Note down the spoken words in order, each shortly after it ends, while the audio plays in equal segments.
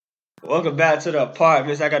Welcome back to the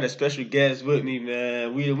apartments. I got a special guest with me,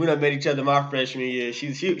 man. We done met each other my freshman year. She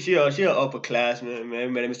an upperclassman, man. We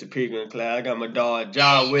met in Mr. Pilgrim class. I got my dog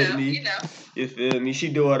John with me. You feel me? She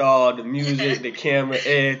do it all, the music, the camera,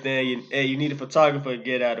 everything. You need a photographer,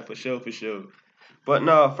 get at it for sure, for sure. But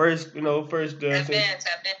no, first, Tap in.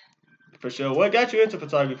 for sure. What got you into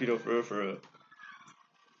photography though, for real, for real?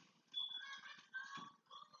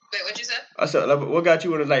 Wait, what you said? I said, like, what got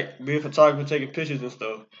you into like being a photographer, taking pictures and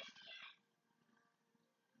stuff?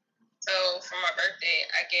 So for my birthday,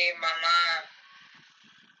 I gave my mom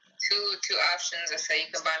two options. I said you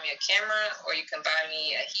can buy me a camera or you can buy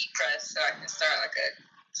me a heat press so I can start like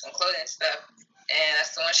some clothing stuff. And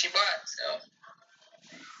that's the one she bought. So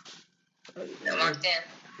I locked in.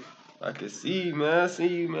 I can see, man. I see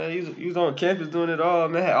you, man. You was on campus doing it all,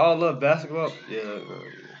 man. Had all love basketball. Yeah.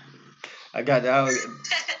 I got that.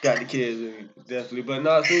 Got the kids in me, definitely. But no,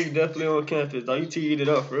 I see you definitely on campus, dog. You teed it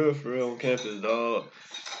up for real on campus, dog.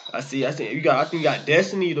 I see you got. I think you got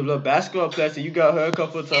Destiny, the little basketball player. You got her a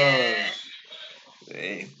couple of times.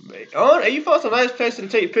 Hey, you found some nice places to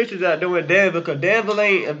take pictures at doing Danville, because Danville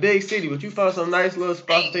ain't a big city, but you found some nice little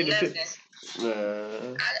spots to take the pictures.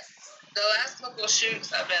 The last couple of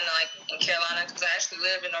shoots I've been like in Carolina because I actually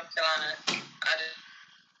live in North Carolina.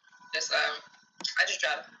 I just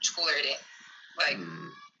drive to school every day. Like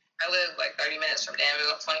I live like 30 minutes from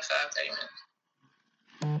Danville, 25, 30 minutes.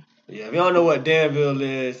 Yeah, if you don't know what Danville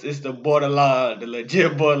is, it's the borderline, the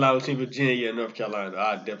legit borderline between Virginia and North Carolina.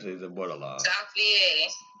 I definitely say it's the borderline. South VA.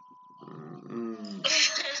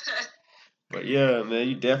 But yeah, man,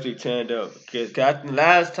 you definitely turned up. Cause I think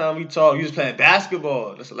last time we talked, you was playing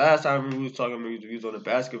basketball. That's the last time we was talking. We was on the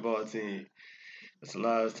basketball team. That's the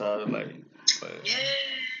last time. Like,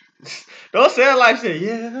 don't say it like that.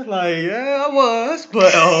 Yeah, I was,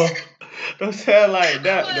 but don't say it like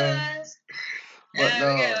that though. But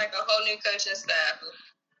no, we got like a whole new coaching staff.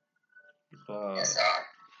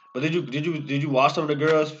 But did you watch some of the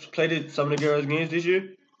girls play some of the girls' games this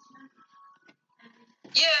year?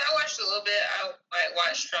 Yeah, I watched a little bit. I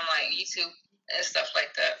watched from like YouTube and stuff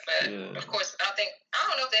like that. But of course, I don't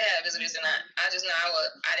know if they had visitors or not. I just know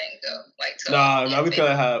I didn't go. Like we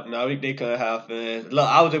couldn't have. They couldn't have fans. Look,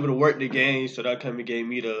 I was able to work the game, so that kind of gave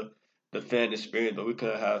me the fan experience. But we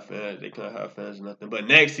couldn't have fans. They couldn't have fans or nothing. But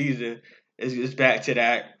next season, it's back to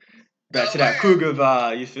that Cougar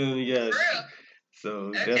vibe. You feel me? Yes. So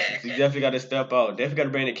you definitely got to step out. Definitely got to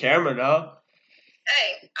bring the camera now.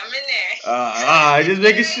 Hey, I'm in there. Just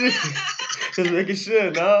making sure. Just making sure,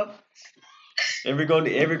 no. And we're gonna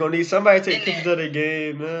need somebody to take pictures of the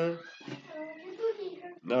game, man.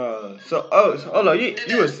 No. So hold on, you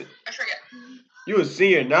was I forgot. You a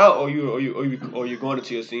senior now, or you going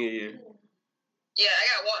into your senior year? Yeah, I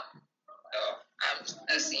got one. Oh, I'm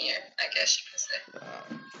a senior, I guess you could say.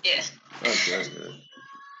 Yeah. Okay.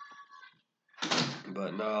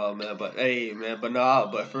 But no, man. But hey, man. But no.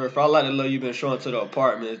 But for all I know, you've been showing to the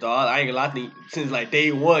apartments, dog. I ain't gonna lie. I think since like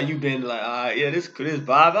day one, you've been like, all right, yeah, this vibe. I'm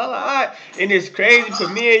like, all right. And it's crazy for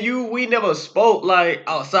me and you. We never spoke like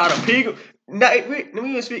outside of Pilgrim. We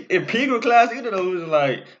even speak in Pilgrim class either. Though it was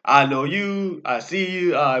like, I know you, I see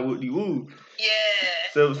you, I would you woo. Yeah.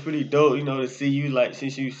 So it was pretty dope, to see you like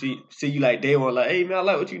since you see you like day one, like, hey man, I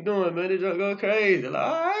like what you doing, man. They just go crazy.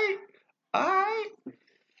 Like, all right.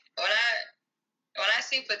 When I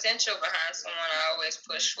see potential behind someone, I always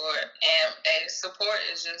push for it. And support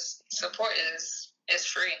is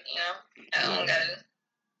free, I don't gotta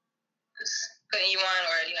just putting you on or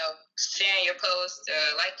sharing your post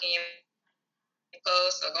or liking your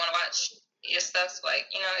post or going to watch your stuff. Like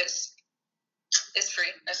it's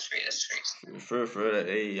free. That's free. For that,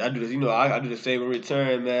 hey, I do this. I do the same in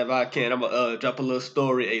return, man. If I can, I'm gonna drop a little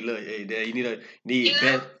story. Hey, look, hey, Dad, you need that.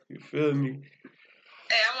 You feel me?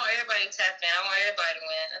 Hey, I want everybody to tap in. I want everybody to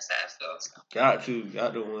win. That's how I feel. So. Got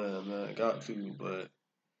to win, man. Got to, but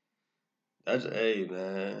that's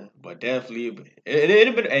man. But definitely,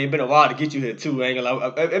 it been a while to get you here too. Ain't gonna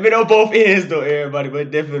lie. It been on both ends though, everybody. But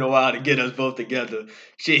it definitely been a while to get us both together.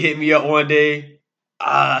 Shit hit me up one day.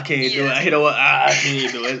 I can't do it. You know what? I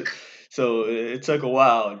can't do it. So it took a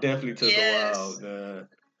while. Definitely took a while, man.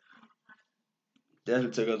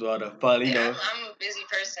 Definitely took us a while to finally, I'm a busy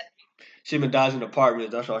person. She been dodging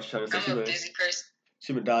apartments. That's what she's trying to say. I'm a busy person.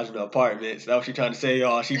 She been dodging the apartments. That's what she trying to say,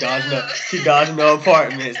 y'all. She dodging the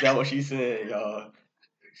apartments. That's what she said, y'all.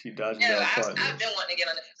 She dodging the apartments. I've been wanting to get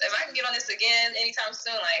on this. If I can get on this again anytime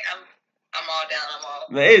soon, like I'm all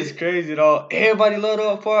down. Man, it's crazy though. Everybody love the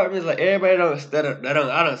apartments. Like everybody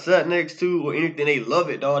I don't sit next to or anything, they love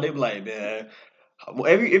it, dog. They be like, man,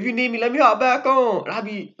 if you need me, let me hop back on. And I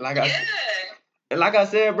be like, like I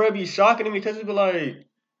said, bro, it be shocking to me because it be like,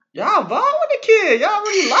 y'all vibe with the kid. Y'all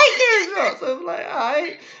really like this. So it's like, all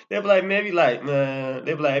right. They be like, maybe like, man.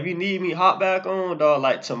 They be like, if you need me, hop back on, dog.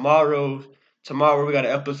 Like tomorrow we got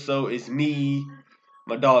an episode. It's me,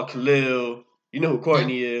 my dog Khalil. You know who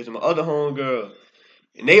Courtney is, and my other homegirl.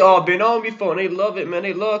 And they all been on before, and they love it, man.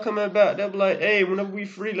 They love coming back. They be like, hey, whenever we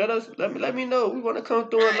free, let me know. We want to come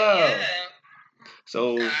through and live. Yeah.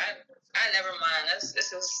 So I never mind.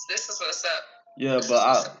 This is what's up. yeah,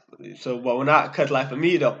 but when I, cause like for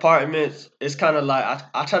me, the apartments, it's kind of like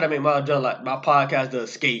I try to make my job like my podcast the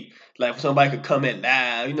escape. Like if somebody could come in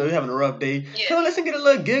loud, you know, you're having a rough day. Yeah. Come listen, get a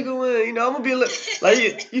little giggle in. You know, I'm gonna be a little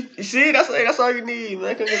like you see, that's all you need,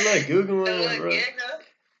 man. Come get a little giggle in, bro.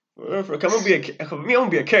 Come on, I'm gonna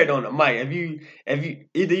be a character on the mic. If you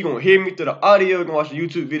either you gonna hear me through the audio, you gonna watch the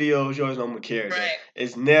YouTube videos, you always know I'm a character. Right.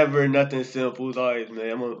 It's never nothing simple. It's always, man.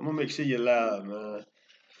 I'm gonna make sure you're loud, man.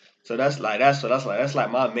 So that's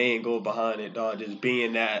like my main goal behind it, dog. Just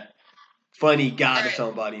being that funny guy to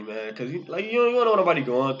somebody, man. Cause you don't know nobody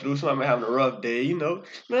going through. Somebody may having a rough day, you know.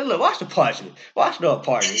 Man, look, watch the apartment,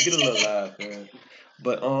 get a little laugh, man.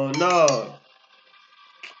 But no,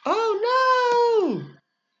 oh no.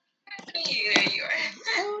 There you are.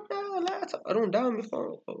 Oh no, laptop. I don't down my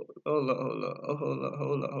phone. Hold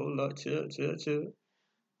up. Chill.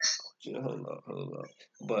 Hold up.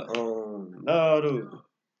 But no, dude.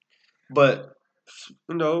 But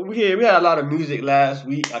you know, we had a lot of music last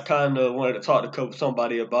week. I kind of wanted to talk to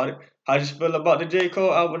somebody about it. How you feel about the J.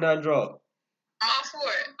 Cole album that dropped? I'm all for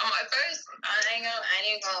it. At first, I ain't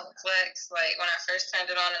gonna flex. Like when I first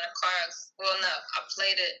turned it on in the car, I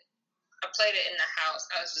played it in the house.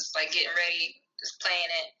 I was just like getting ready, just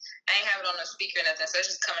playing it. I ain't have it on no speaker or nothing, so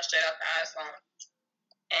it's just coming straight off the iPhone.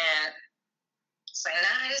 And it's like,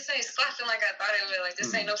 nah, this ain't slapping like I thought it would. Like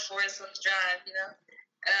this ain't no forest drive, you know.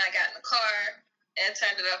 And then I got in the car and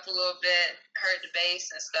turned it up a little bit, heard the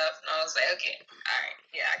bass and stuff, and I was like, okay, all right,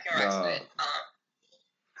 yeah, I can rock with it.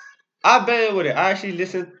 I bet with it. I actually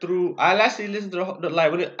listened through I could listen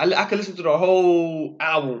to the whole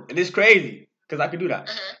album, and it's crazy because I could do that.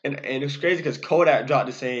 And it's crazy because Kodak dropped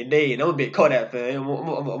the same day, and I'm a big Kodak fan. I'm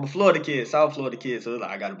a Florida kid, South Florida kid, so it's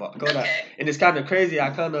like I got to buy Kodak. Okay. And it's kind of crazy.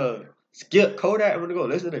 I kind of skipped Kodak. I'm gonna go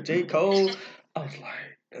listen to J. Cole. I was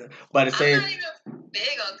like, but at the same. I'm not even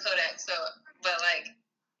big on Kodak, so but like.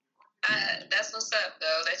 That's what's up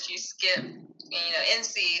though. That you skip,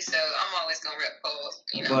 NC. So I'm always gonna rep Cole.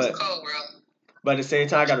 It's Cole world. But at the same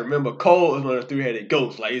time, I gotta remember Cole is one of the three-headed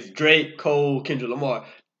ghosts. Like it's Drake, Cole, Kendrick Lamar.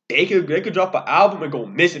 They could drop an album and go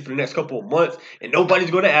missing for the next couple of months, and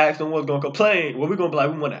nobody's gonna ask. No one's gonna complain. Well, we're gonna be like,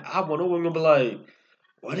 we want an album. No one's gonna be like,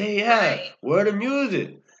 where they at? Right. Where the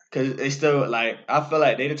music? Cause they still like. I feel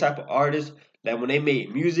like they the type of artists that when they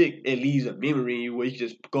make music, it leaves a memory in you where you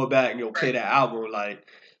just go back and play that album like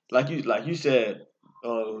you said,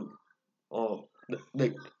 the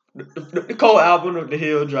Cole album of the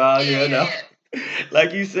Hill Drive, yeah.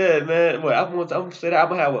 Like you said, man. I'm gonna say that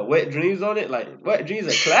album have Wet Dreams on it. Like Wet Dreams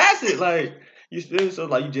a classic. Like you feel so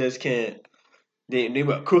like you just can't. Then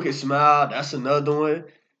with Crooked Smile, that's another one.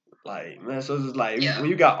 Like man, so it's like when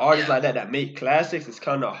you got artists like that make classics, it's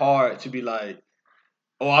kind of hard to be like,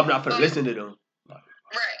 oh, I'm not gonna listen to them.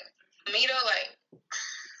 Right. Me though, like.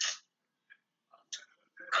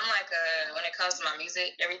 I'm like when it comes to my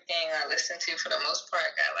music, everything I listen to for the most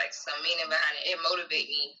part got like some meaning behind it. It motivates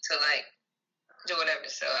me to like do whatever.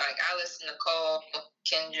 So like I listen to Cole,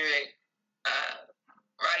 Kendrick,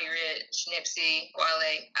 Roddy Ricch, Nipsey,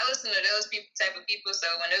 Wale. I listen to those type of people. So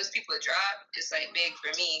when those people drop, it's like big for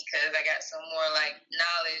me because I got some more like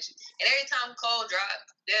knowledge. And every time Cole drop,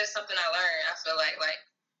 there's something I learn. I feel like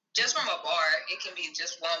just from a bar, it can be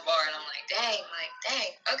just one bar, and I'm like, dang,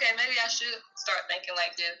 okay, maybe I should start thinking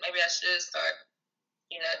like this. Maybe I should start,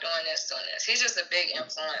 doing this. He's just a big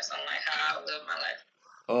influence on like how I live my life.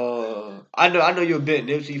 I know you're a big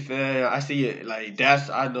Nipsey fan. I see it like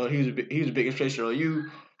I know he was a big inspiration on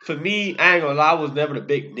you. For me, I ain't gonna lie, I was never the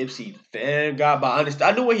big Nipsey fan guy, but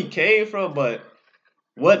I knew where he came from. But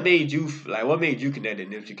what made you connect to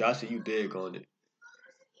Nipsey? Cause I see you big on it.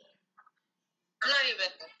 I'm not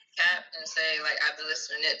even cap and say like I've been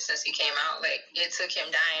listening to Nip since he came out. Like it took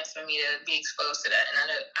him dying for me to be exposed to that,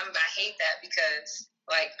 and I hate that because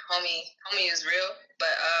like homie is real,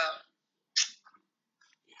 but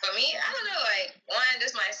for me, I don't know. Like one,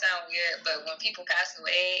 this might sound weird, but when people pass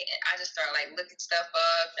away, I just start like looking stuff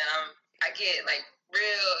up, and I get like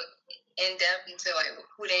real in depth into like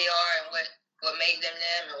who they are and what made them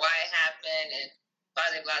and why it happened and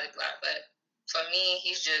blah blah blah blah. But for me,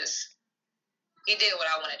 he did what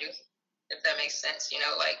I want to do, if that makes sense.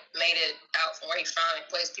 Like made it out from where he's from and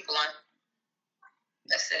placed people on.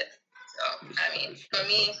 That's it. So I mean, for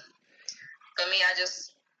me,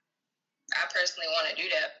 I personally want to do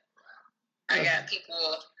that. I got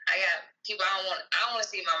people. I don't want to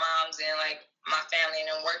see my moms and like my family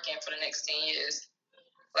and them working for the next 10 years.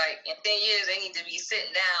 Like in 10 years, they need to be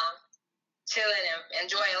sitting down, chilling and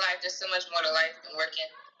enjoying life. There's so much more to life than working.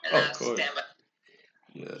 And Of course. Stand by.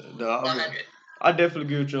 Yeah, no, I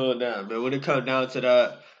definitely agree with you on that, man. When it comes down to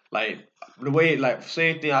that, like the way, like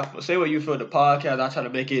same thing. I say what you feel the podcast. I try to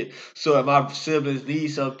make it so if my siblings need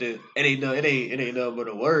something, it ain't nothing but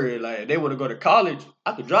a word. Like if they want to go to college,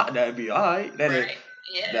 I could drop that and be all right. Right.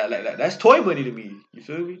 Yeah. That's toy money to me. You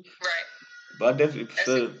feel me? Right. But I definitely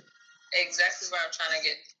feel exactly what I'm trying to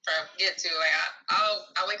get to. Like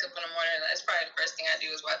I wake up in the morning. That's probably the first thing I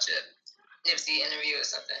do is watch a Nipsey interview or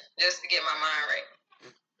something just to get my mind right.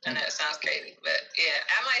 I know it sounds crazy, but yeah,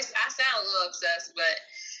 I sound a little obsessed, but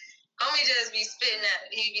homie just be spitting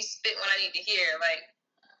he be spitting what I need to hear, like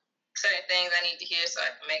certain things I need to hear so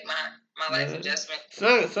I can make my life adjustment.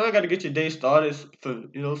 So I got to get your day started so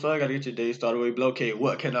I got to get your day started with okay,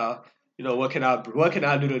 what can I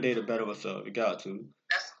do today to better myself? You got to.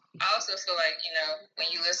 I also feel like, when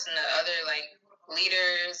you listen to other like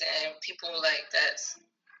leaders and people like that's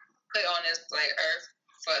put on this like earth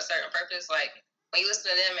for a certain purpose, like when you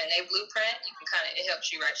listen to them and they blueprint, you can it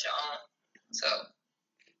helps you write your own. So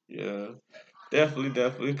yeah, definitely.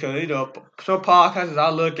 Cause some podcasts I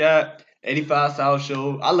look at 85 South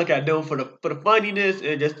Show, I look at them for the funniness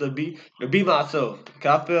and just to be myself.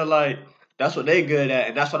 Cause I feel like that's what they good at,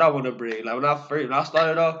 and that's what I want to bring. Like when I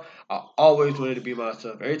started off, I always wanted to be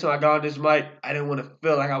myself. Every time I got on this mic, I didn't want to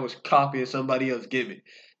feel like I was copying somebody else's gimmick.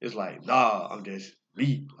 It's like, nah, I'm just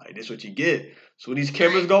me. Like this what you get. So when these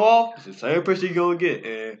cameras go off, it's the same person you gonna get,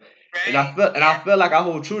 and I feel like I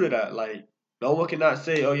hold true to that. Like no one cannot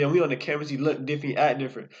say, oh yeah, we on the cameras, you look different, you act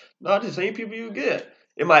different. No, it's the same people you get.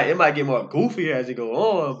 It might get more goofy as it go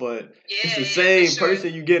on, but it's the same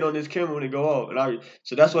person you get on this camera when it go off.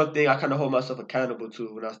 So that's one thing I kind of hold myself accountable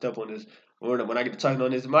to when I step on this, when I get to talking on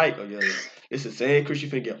this mic. Oh yeah, it's the same Chris you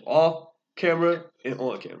finna get off camera and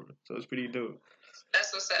on camera. So it's pretty dope.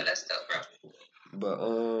 That's what's up. That's dope, bro. But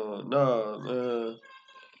no, man.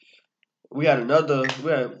 We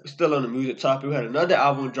still on the music topic. We had another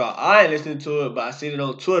album drop. I ain't listening to it, but I seen it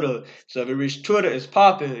on Twitter. So if it reached Twitter, it's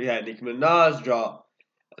popping. We had Nicki Minaj drop.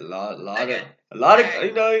 A lot of a lot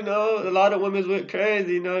of women went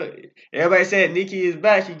crazy. Everybody said Nicki is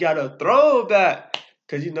back. She got a throwback.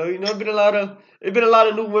 Cause been a lot of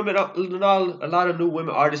new women, a lot of new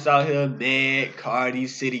women artists out here. Meg, Cardi,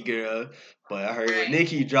 City Girl. But I heard when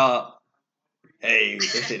Nicki dropped. Hey,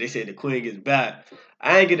 they said the Queen is back.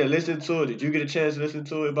 I ain't get to listen to it. Did you get a chance to listen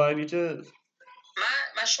to it by any chance?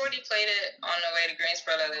 My shorty played it on the way to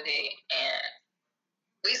Greensboro the other day, and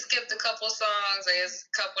we skipped a couple songs. There's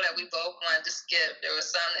a couple that we both wanted to skip. There was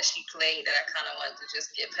some that she played that I kind of wanted to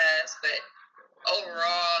just get past, but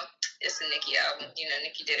overall, it's a Nicki album.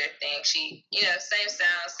 Nicki did her thing. She, same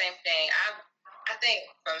sound, same thing. I think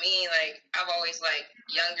for me, like I've always liked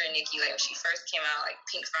younger Nicki. Like when she first came out, like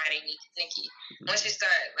Pink Friday Nicki. When she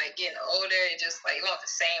started like getting older, it just like it wasn't the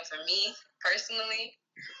same for me personally.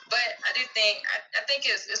 But I do think I think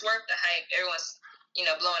it's worth the hype. Everyone's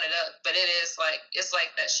blowing it up, but it's like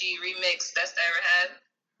that she remixed Best I Ever Had.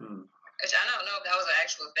 Which I don't know if that was an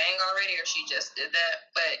actual thing already or she just did that,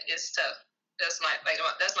 but it's tough. That's my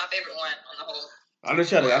favorite one on the whole. I know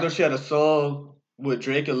she had a song with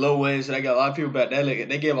Drake and Lil Wayne, so they got a lot of people back there. Like,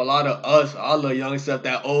 they gave a lot of us, all the young stuff,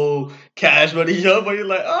 that old Cash Money Young, but you're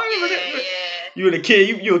like, oh, you a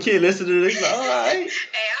kid, you a kid listening to this, like, all right. Hey,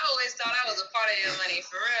 I always thought I was a part of your money,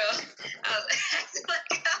 for real. I was acting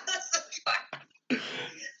like I was a part.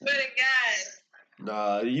 But guys.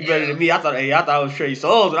 Nah, you better than me. I thought I was Trey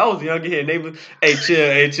Songz when I was younger here. Neighbor, hey,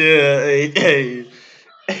 chill, hey.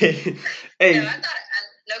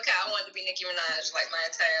 No, I wanted to be Nicki Minaj like my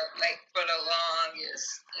entire for the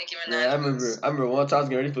longest. Nicki Minaj. Yeah, I remember one time I was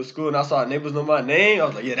getting ready for school and I saw neighbors know my name. I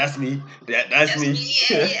was like, yeah, that's me. That's me.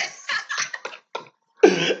 Yeah.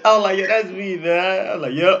 I was like, yeah, that's me, man. I was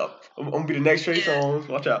like, yeah, I'm gonna be the next Trey Songz.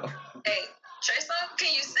 Watch out. Hey, Trey Songz,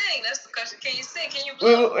 can you sing? That's the question. Can you sing? Can you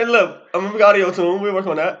blow? Wait, look, I'm gonna make audio tune. We'll work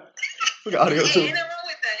on that. We got audio tune. Ain't nothing wrong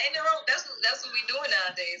with that. Ain't nothing wrong. That's what we doing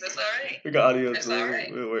nowadays. That's all right. We got audio That's tune. all right.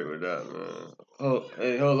 We'll wait with that, man. Hold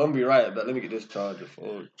on, let me be right back. Let me get this charger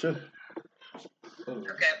for you.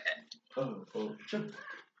 Okay. Sure.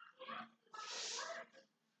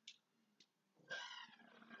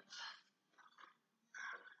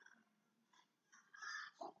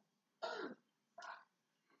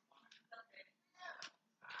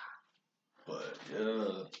 But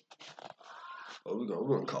yeah, we're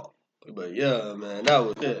gonna call. But yeah, man, that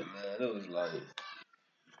was it, man. it was like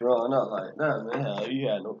growing up like that, man. You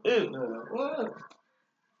had no it, man. What?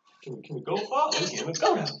 Can we go far? We can't even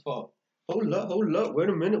go that far. Hold up. Wait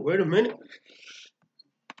a minute.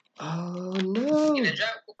 Oh no. You done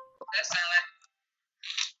drop? That sound like.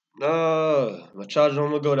 No, my charger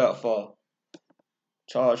don't wanna go that far.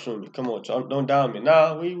 Charge for me. Come on, charge. Don't down me.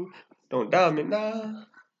 Don't down me. Nah,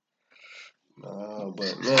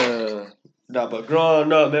 but man. Nah, but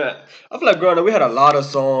growing up, man, I feel like growing up we had a lot of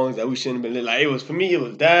songs that we shouldn't have been like. It was for me, it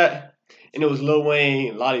was that, and it was Lil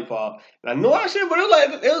Wayne, Lollipop. And I know I should, but it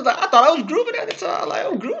was like I thought I was grooving at the time. Like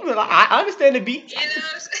I'm grooving. Like, I understand the beat. You know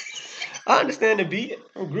what I'm saying? I understand the beat.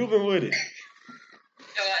 I'm grooving with it.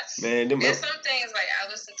 Man, there's some things like I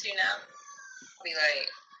listen to now. Be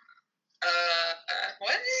like,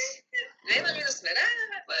 what? They let me listen to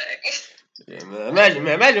that? Like, yeah, man. Imagine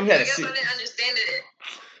we had I guess I didn't understand it.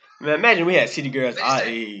 Man, imagine we had city girls our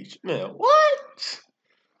age. Man, what?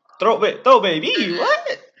 Throw baby, what?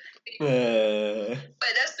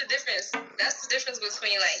 But that's the difference. That's the difference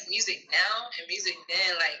between like music now and music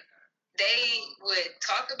then. Like they would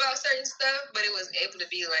talk about certain stuff, but it was able to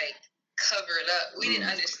be like covered up. We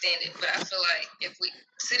didn't understand it, but I feel like if we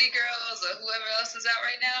City Girls or whoever else is out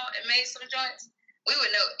right now and made some joints, we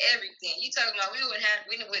would know everything. You talking about we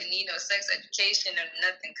wouldn't need no sex education or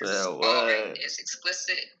nothing because it's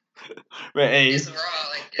explicit. Man, hey, it's raw.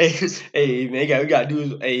 Like, hey, man, you got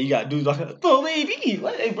dudes like, oh baby,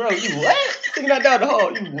 what? Hey, bro, you what? Taking that down the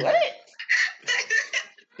hall, you what?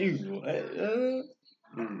 You what?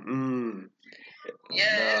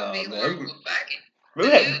 Yeah, it'll be horrible.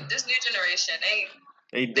 This new generation,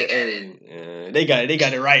 they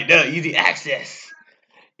got it right there, easy access.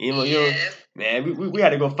 You know, man, we had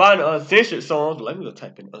to go find the uncensored songs. Let me go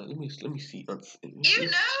type in. Let me see. You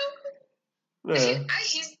know,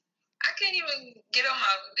 I can't even get on my.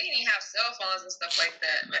 They didn't even have cell phones and stuff like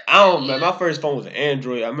that. I don't, man. My first phone was an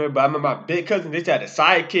Android. I remember my big cousin. They had a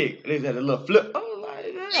sidekick. They had a little flip. I was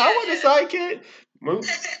like, I want a sidekick.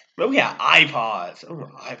 Man, we had iPods. Oh, my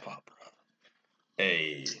iPod, bro.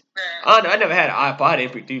 Hey, I never had an iPod. I had an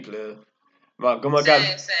MP3 player. My grandma got.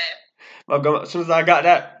 My grandma. As soon as I got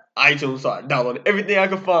that, iTunes started downloading everything I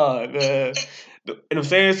could find. Man. And I'm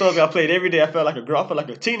saying songs I played every day. I felt like a girl. I felt like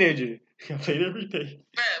a teenager. I played every day.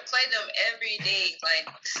 Bro, play them every day, like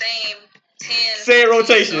same 10. Same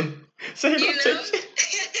rotation. Same rotation. Know?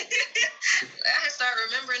 I started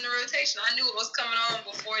remembering the rotation. I knew what was coming on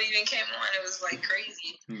before it even came on. It was like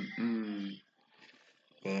crazy.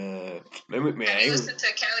 Have you listened to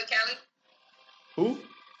Cali? Who?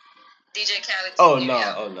 DJ Khaled. Oh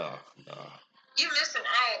no. You missed him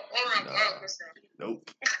out. Oh my god, listen.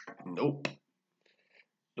 Nope.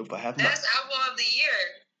 I have not. That's album of the year.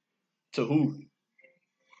 To who?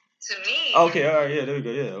 To me. Okay, all right, yeah, there we go.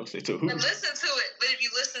 Yeah, I'll say to who. But listen to it. But if you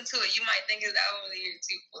listen to it, you might think it's the album of the year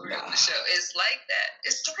too. For real, the show. It's like that.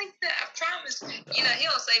 I promise. You know, he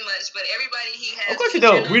don't say much, but everybody he has. Of course he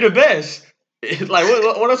don't. We the best. Like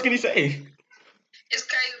what else can he say? It's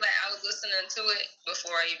crazy. Like I was listening to it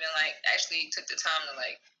before I even like actually took the time to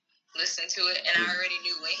like listen to it, and I already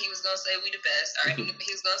knew when he was gonna say "We the best." I already knew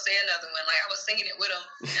he was gonna say another one. Like I was singing it with him,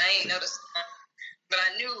 and I ain't noticed, but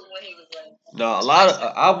I knew when he was going. No, a lot of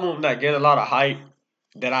album that get a lot of hype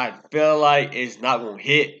that I feel like is not gonna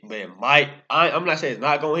hit, but it might. I'm not saying it's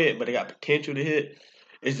not gonna hit, but it got potential to hit.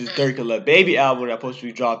 It's this Dirk and Lil Baby album that's supposed to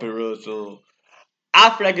be dropping real soon. I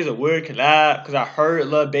feel like it's a weird collab because I heard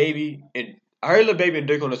Lil Baby and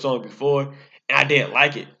Dirk on the song before, and I didn't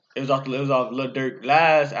like it. It was off Lil Durk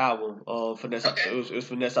last album. Finesse. Okay. It was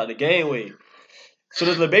Finesse Out the Game Way. Soon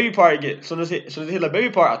as the baby part soon as it hit the baby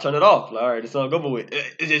part, I turn it off. Like, all right, the song over with.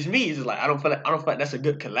 It's just me. It's just like I don't feel like that's a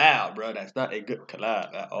good collab, bro. That's not a good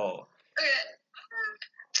collab at all. Okay.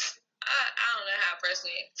 I don't know how I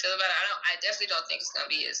personally feel about it. I definitely don't think it's gonna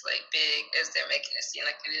be as like big as they're making it seem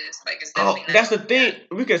like it is. Like it's definitely not. That's the thing.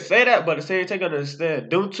 We could say that, but at the same time, you gotta understand.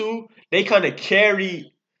 Them two, they kind of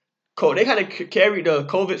carry the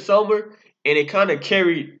COVID summer, and it kind of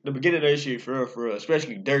carried the beginning of this year for real,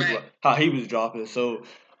 especially Dirk, how he was dropping. So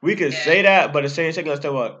we could say that, but at the same time, you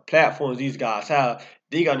understand what platforms these guys have.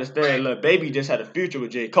 Then you gotta understand, Lil Baby just had a future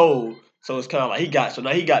with J. Cole, so it's kind of like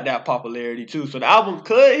now he got that popularity too. So the album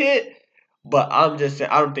could hit, but I'm just saying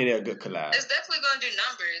I don't think they're a good collab. It's definitely gonna do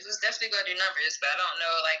numbers. But I don't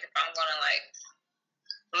know like if I'm gonna like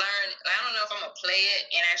learn. I don't know if I'm gonna play it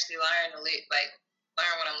and actually learn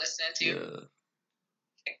what I'm listening to.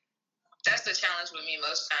 Yeah. That's the challenge with me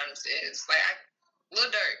most times is like Lil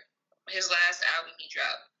Durk, his last album he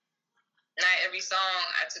dropped. Not every song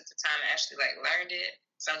I took the time to actually like learned it.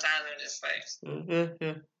 Sometimes I'm just like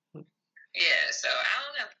Yeah, so I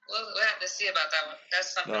don't know. We'll have to see about that one.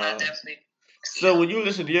 That's something I definitely. So when you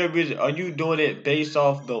listen to your music, are you doing it based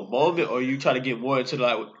off the moment, or you try to get more into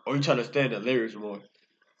or you try to stand the lyrics more?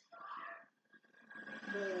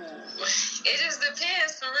 It just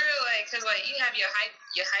depends for real, like, cause like you have your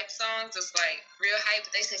hype songs, it's like real hype,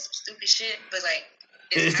 but they say some stupid shit, but like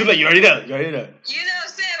it's too late. You already know. You already know. You know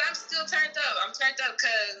what I'm saying? I'm still turned up. I'm turned up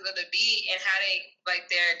because of the beat and how they like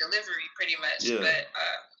their delivery, pretty much. Yeah. But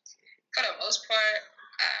for the most part,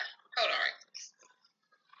 hold on.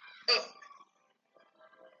 Oh.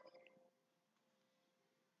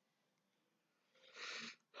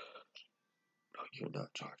 No, you're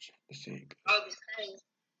not charging. This ain't. Oh, this thing.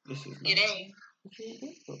 This is not. It ain't.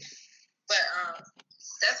 But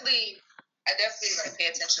definitely, I definitely like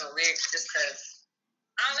pay attention to lyrics just because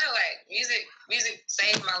I don't know, like music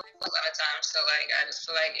saves my life a lot of times. So like I just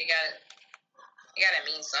feel like it gotta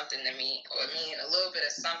mean something to me, or mean a little bit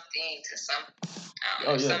of something to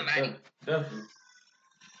somebody. Definitely.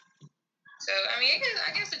 So I mean,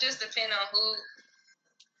 I guess it just depends on who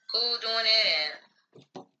doing it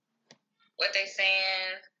and what they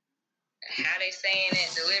saying, how they saying it,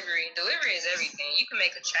 delivery. Delivery is everything. You can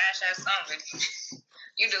make a trash ass song, but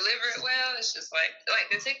you deliver it well. It's just like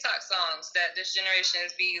the TikTok songs that this generation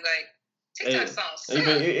is be like. TikTok songs suck.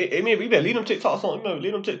 We better leave them TikTok songs.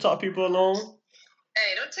 Leave them TikTok people alone.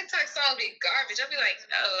 Hey, those TikTok songs be garbage. I'll be like,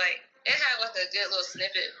 oh, like it had like a good little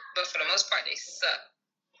snippet, but for the most part they suck.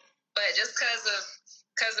 But just cause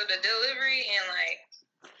of the delivery and like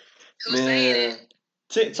who's saying it.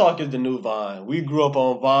 TikTok is the new Vine. We grew up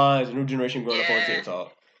on Vines. The new generation growing up on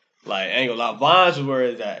TikTok. Like, I ain't gonna lie, Vines is where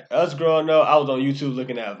it's at. Us growing up, I was on YouTube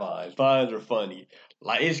looking at Vines. Vines are funny.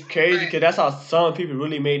 Like, it's crazy because that's how some people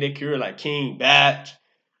really made their career, like King Batch.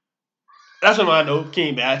 That's what I know,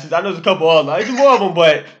 King Batch. I know there's a couple others. Like, there's more of them,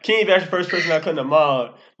 but King Batch is the first person I couldn't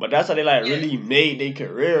mind. But that's how they, like, really made their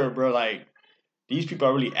career, bro. Like, these people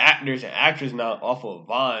are really actors and actresses now off of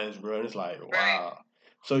Vines, bro. And it's like, wow.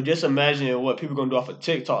 So just imagine what people gonna do off of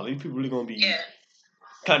TikTok. These people really gonna be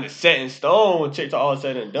kind of set in stone when TikTok all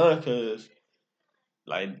said and done, because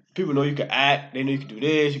like people know you can act, they know you can do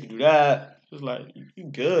this, you can do that. It's like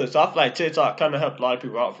you good. So I feel like TikTok kind of helped a lot of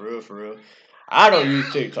people out for real. I don't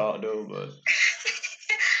use TikTok though, but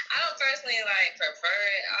I don't personally like prefer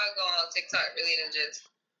it. I'll go on TikTok really to just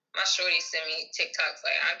my shorty send me TikToks.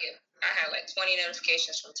 Like I have like 20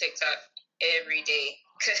 notifications from TikTok every day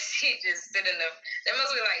because he just sit in them. They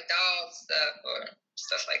must be like dog stuff or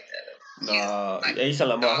stuff like that. Nah, he sound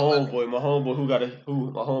like my homeboy. My homeboy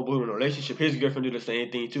who in a relationship, his girlfriend do the same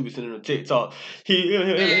thing too. Be sending him TikTok.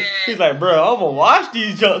 He's like, bro, I'm gonna watch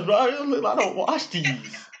these jokes, bro. I don't watch these.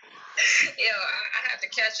 Yo, I have to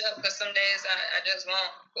catch up because some days I just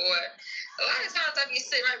won't. Or a lot of times I be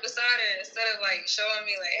sitting right beside her instead of like showing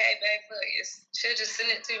me like, hey, babe, look, she'll just send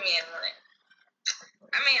it to me and like.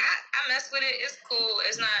 I mean, I mess with it. It's cool.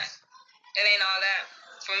 It ain't all that.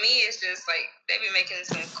 For me, it's just like they be making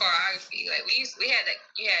some choreography. Like you had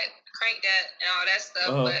Crank That and all that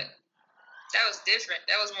stuff, but that was different.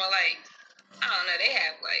 That was more like I don't know. They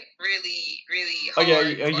have like really, really hard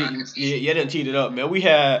choreography. Yeah, done teed it up, man. We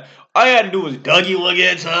had all you had to do was Dougie one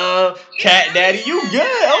at a time, Cat Daddy. You good?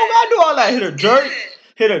 I don't gotta do all that.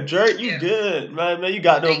 Hit a jerk. You good, man. You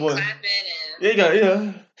got no boy. You got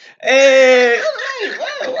Hey,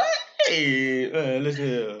 what? Hey, man, listen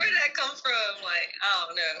here. Where did that come from? Like, I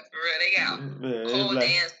don't know. For real, they got whole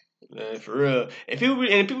dance. Man, for real. And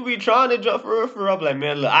people be trying to jump for real. I'm like,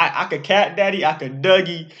 man, look, I could Cat Daddy, I could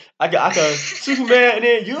Dougie, I could Superman, and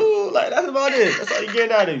then you, like, that's about it. That's all you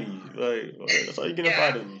getting out of me. Like that's all you getting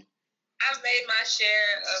out of me. I've made my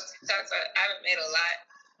share of TikToks. I haven't made a lot.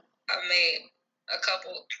 I've made a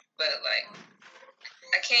couple, but like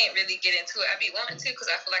I can't really get into it. I be wanting to because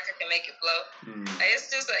I feel like I can make it blow. Like,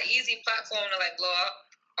 it's just an easy platform to like blow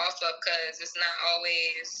off of because it's not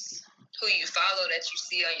always who you follow that you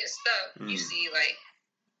see on your stuff. You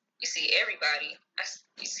see everybody.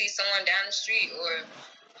 You see someone down the street or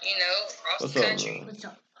across the country.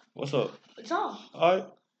 What's up? What's up? All right.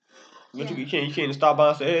 But you can't stop by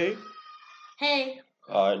and say hey. Hey.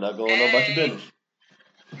 All right, now going on about your business.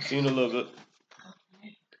 See you in a little bit.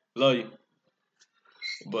 Love you.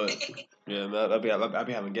 But yeah, man, I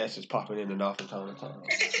be having guests popping in and off from time to time.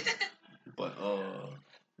 But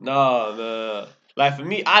nah, man. Like for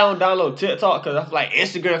me, I don't download TikTok because I feel like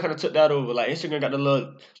Instagram kind of took that over. Like Instagram got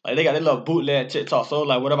they got the little bootleg TikTok. So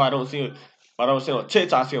like whatever I don't see on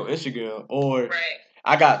TikTok, I see on Instagram. Or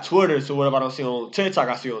I got Twitter, so whatever I don't see on TikTok,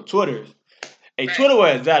 I see on Twitter. Hey, Twitter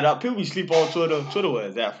where is that? People be sleep on Twitter. Twitter where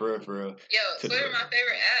is that for real? Yo, Twitter my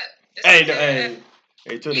favorite app. Hey.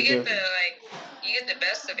 Hey, Twitter you get different. you get the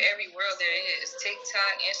best of every world there is.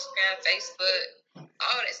 TikTok, Instagram, Facebook,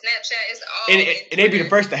 all that, Snapchat. It's all. And they be the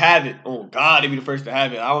first to have it. Oh God, they be the first to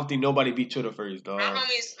have it. I don't think nobody beat Twitter first, dog. My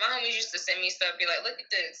homies used to send me stuff. Be like, look at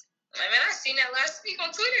this. I'm like, man, I seen that last week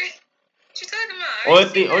on Twitter. What you talking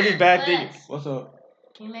about? Only bad thing. What's up?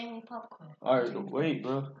 Can you make me popcorn? All right, wait,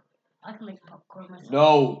 bro. I can make popcorn myself.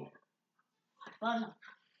 No. Well,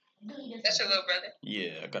 that's your little brother.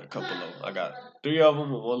 Yeah, I got a couple of them. I got 3 of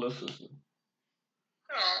them and 1 little sister.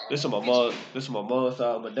 Aww. This is my mom's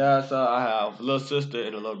side. My dad's side, I have a little sister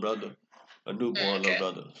and a little brother, a newborn little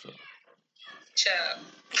brother. So. Child.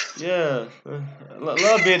 Yeah,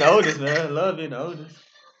 love being the oldest, man. Love being the oldest.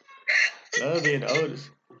 Love being the oldest.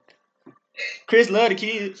 Chris love the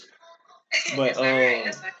kids, but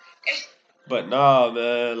but nah,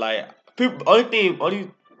 man. Like people,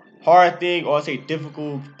 only hard thing or I say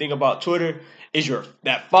difficult thing about Twitter is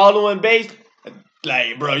that following base.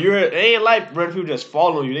 Like, bro, it ain't like random people just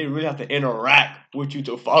following you. They really have to interact with you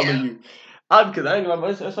to follow you. Because I ain't gonna lie,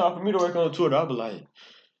 it's hard for me to work on Twitter. I'll be like,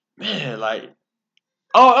 man, like,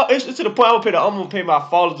 it's to the point I'm gonna pay my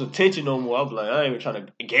followers attention no more. I'll be like, I ain't even trying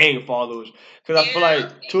to gain followers. Because I feel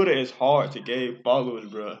like Twitter is hard to gain followers,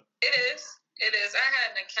 bro. It is. I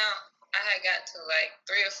had an account. I had got to like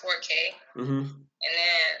 3 or 4K. And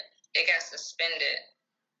then it got suspended.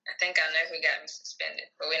 I think I know who got me suspended,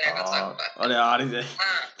 but we're not gonna talk about that. We're not gonna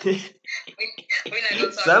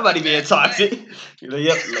talk Somebody about being that, toxic.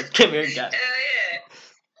 Yep, come here, got it. Hell yeah.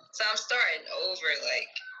 So I'm starting over, like,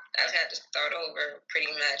 I've had to start over pretty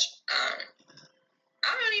much. I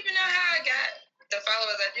don't even know how I got the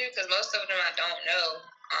followers I do, because most of them I don't know.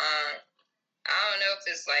 I don't know if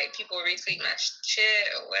it's like people retweet my shit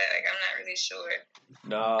or what. Like, I'm not really sure.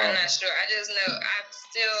 No. I'm not sure. I just know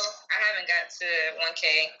I haven't got to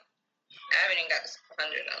 1K. I haven't even got to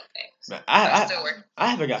 100, I don't think. Man, I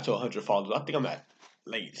haven't got to 100 followers. I think I'm at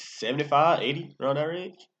like 75, 80, around that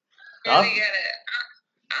range. Really I don't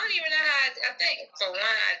even know how. I think for one,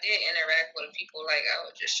 I did interact with people. Like, I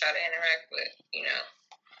would just try to interact with,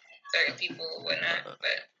 certain people or whatnot.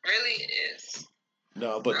 But really, it is.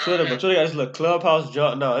 No, but Twitter got this little clubhouse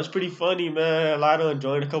jump. No, it's pretty funny, man. I done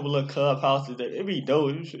joined a couple of clubhouses. It be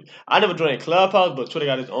dope. I never joined a clubhouse, but Twitter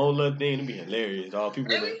got its own little thing. It be hilarious. All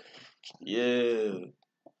people. Really? Yeah. I didn't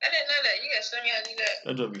know that. You gotta show me how to do that.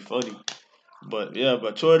 That just be funny. But yeah,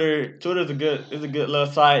 Twitter's a good little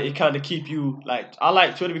site. It kind of keep you like I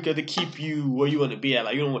like Twitter because it keep you where you want to be at.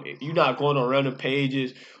 Like you're not going on random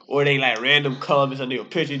pages or it ain't like random comments on your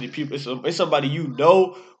pictures. People, it's somebody you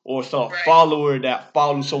know or some follower that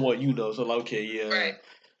follows someone you know. So like okay, yeah,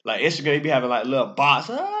 like Instagram, you be having like little bots.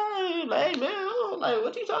 Like man, like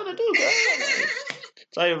what you trying to do, girl?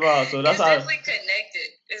 Tell you about so that's how.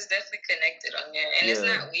 It's definitely connected on there, and it's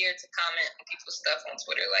not weird to comment on people's stuff on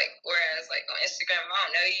Twitter. Like, whereas like on Instagram, I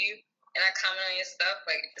don't know you, and I comment on your stuff.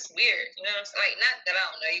 Like, it's weird, you know what I'm saying? Like, not that I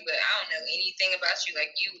don't know you, but I don't know anything about you.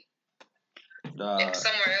 Like, you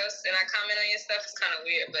somewhere else, and I comment on your stuff. It's kind of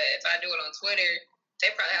weird. But if I do it on Twitter,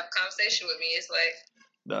 they probably have a conversation with me. It's like.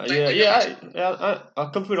 A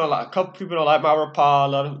couple people don't like my reply,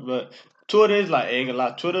 but Twitter is like ain't gonna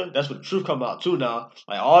lie. Twitter, that's where the truth come out too now.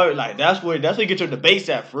 Like that's where you get your debates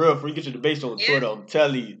at for real. For you get your debates on Twitter, I'm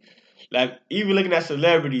telling you. Like even looking at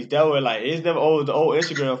celebrities, that way like it's never the old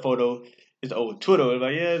Instagram photo. It's the old Twitter. It's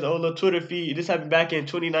like it's the old little Twitter feed. This happened back in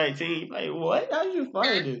 2019. Like what? How did you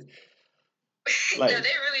find this? Like they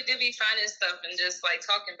really do be finding stuff and just like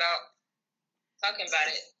talking about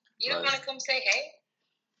it. You don't want to come say hey.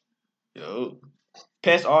 Yo,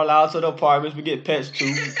 pets are allowed to the apartments. We get pets too.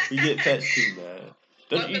 Man.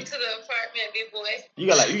 Welcome to the apartment, big boy. You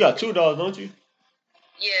got 2 dogs, don't you?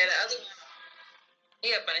 Yeah, the other one.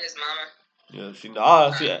 He up on his Yeah,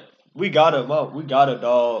 mama. we got a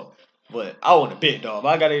dog, but I want a big dog. If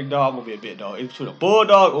I got a dog, I'm gonna be a big dog. It's between a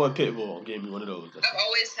bulldog or a pit bull. I'm getting me one of those. I've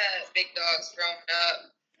always had big dogs growing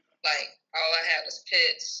up. Like all I had was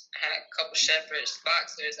pits. I had a couple shepherds,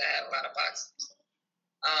 boxers. I had a lot of boxers.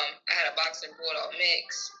 I had a boxer bulldog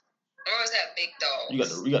mix. I always had big dogs.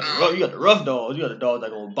 You got the rough dogs. You got the dogs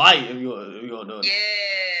that gonna bite if you gonna know.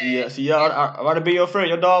 Yeah. See, I want to be your friend.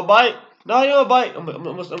 Your dog bite? No, you don't bite. I'm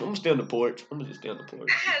gonna stay on the porch. I'm gonna just stay on the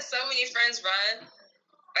porch. I had so many friends run.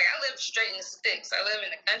 Like I live straight in the sticks. I live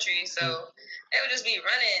in the country, so they would just be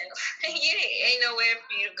running. Ain't nowhere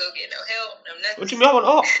for you to go get no help, no nothing. What you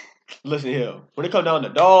mean? Listen here. When it comes down to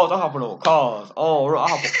dogs, I'm hopping on cars.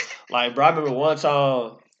 Like, bro, I remember one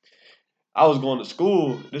time I was going to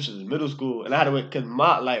school. This was middle school, and I had to wait because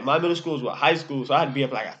my middle school was high school, so I had to be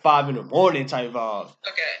up like at 5 in the morning type vibes.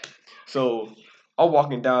 Okay. So I'm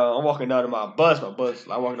walking down to my bus. I'm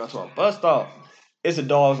walking down to my bus stop, It's a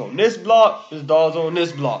dogs on this block. It's dogs on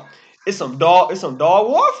this block. It's some dog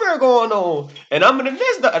warfare going on, and I'm in the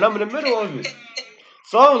midst of, and I'm in the middle of it.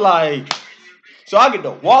 So I'm like, so I get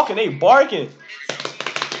to walk and they barking.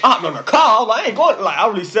 I'm on the car. I'm like, I ain't going. Like I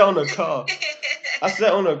really sat on the car. I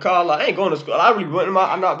sat on the car. Like I ain't going to school. I really went in my.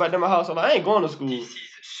 I knocked back in my house. I'm like, I ain't going to school. Hey.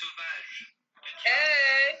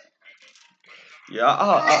 Yeah,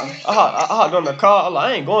 I hopped on the car. I'm like,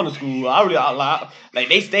 I ain't going to school. Like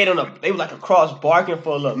they stayed on the. They was like across barking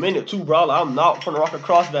for a little minute too, bro. Like, I'm not gonna walk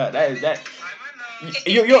across that. That.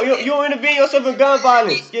 You don't intervene yourself in gun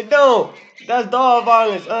violence. You don't. That's dog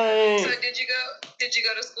violence. I ain't. So did you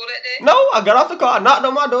go to school that day? No, I got off the car. I knocked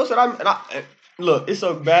on my door. Said look, it's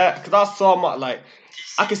so bad because I saw my like.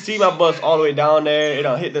 I could see my bus all the way down there. It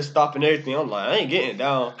done hit the stop and everything. I'm like, I ain't getting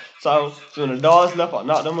down. So when the dogs left, I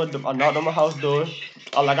knocked on my house door.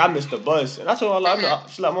 I missed the bus. And I told her,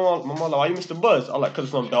 she's like, my mom, like, why you missed the bus? I like, cause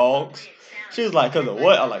of some dogs. She was like, cause of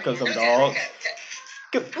what? I like, cause of some dogs.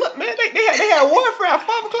 Cause look, man, they had warfare at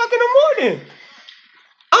 5:00 in the morning.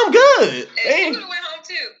 I'm good. And she would have went home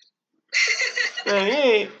too.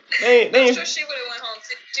 Man, I'm sure she would have went home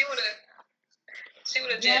too. She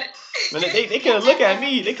would have did it. Man, they couldn't look at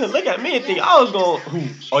me. They couldn't look at me and think I was going.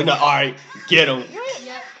 Oh no! All right, get them.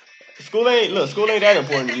 Yep. School ain't that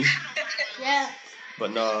important to me. Yeah.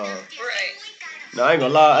 But no. Right. No, I ain't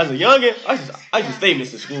gonna lie. As a youngin, I used to stay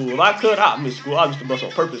missing school. If I could, I'd miss school. I used to bust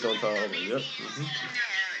on purpose sometimes. Yep. Mm-hmm.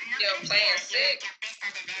 Yo, playing sick.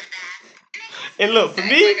 And look, for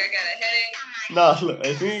me. Like I got a headache. Nah, look,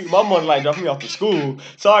 for me, my mother like dropped me off to school.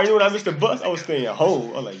 Sorry, when I missed the bus, I was staying at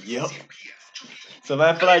home. I was like, yep. So if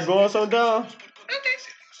I feel like going sometime,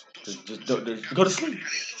 just go to sleep.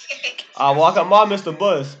 I walk up, mom missed the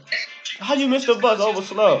bus. How you miss the bus?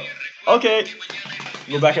 Overslept. Okay.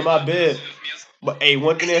 Go back in my bed. But hey,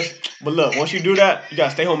 one thing is, but look, once you do that, you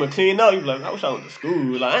gotta stay home and clean up. You be like, I wish I went to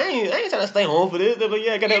school. Like I ain't trying to stay home for this. But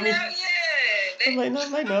yeah, gotta help me. Yeah. I'm like, no.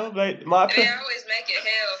 Like they always make it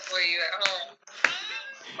hell for you at home.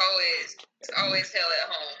 Always. It's always hell at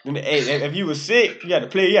home. Hey, if you was sick, you had to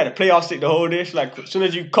play off sick the whole day. Like as soon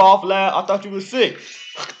as you cough loud, I thought you was sick.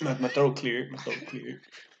 My throat cleared. I know, but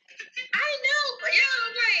yo,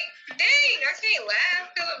 I'm like, dang, I can't laugh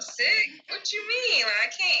because I'm sick. What you mean? Like I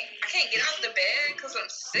can't get out the bed because I'm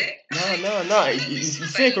sick. No. You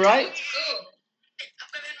sick, right?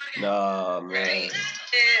 Nah, man. Right?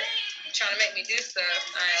 Yeah. Trying to make me do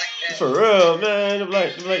stuff. I ain't like that. For real, man.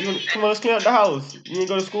 Like, come on, let's clean up the house. You ain't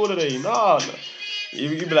go to school today. Nah. You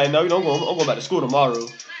be like, no, you don't go. I'm going back to school tomorrow.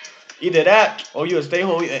 Either that, or you'll stay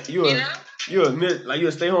home. You'll admit, like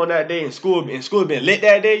you'll stay home that day, and school been lit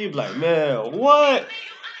that day. You be like, man, what?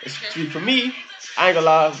 See, for me, I ain't gonna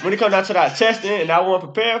lie. When it comes down to that testing and I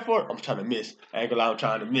wasn't prepared for it, I'm trying to miss. I ain't gonna lie, I'm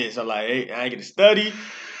trying to miss. I'm like, hey, I ain't get to study.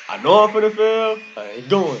 I know I'm finna fail. I ain't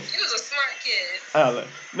going. You was a smart kid. I'm like,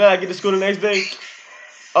 man, I get to school the next day.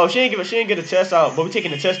 Oh, she ain't get a test out, but we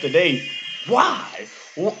taking the test today. Why?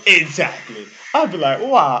 Well, exactly. I'd be like,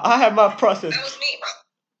 why? I have my process. That was me.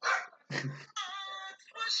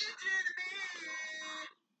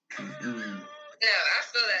 No, I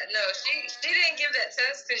feel that. No, she didn't give that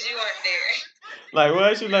test because you weren't there. Like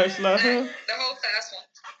what? She like, huh? The whole class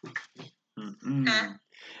went. Huh?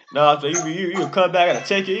 No, so you come back and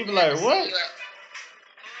take it. You be like, what?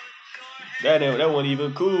 That wasn't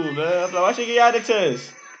even cool, man. I'm like, why she get you out of the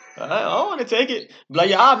test? I don't want to take it. Like,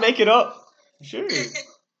 yeah, I'll make it up. Sure.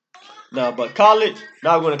 No, but college,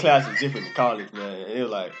 now going to class is different than college, man. It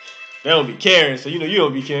was like, they don't be caring, so you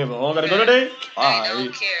don't be caring, but I don't got to go today? They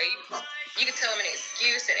don't care. You can tell them an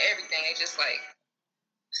excuse and everything. They just like,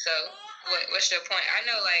 so, what's your point? I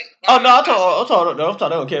know, like... Oh, no, I'm talking they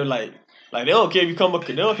don't care, like they don't care if you come or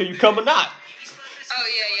not. Oh,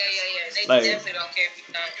 yeah. They like, definitely don't care if you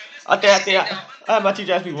come. I had my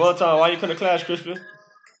teacher ask me one time, why you come to class, Crispin?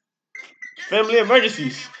 Family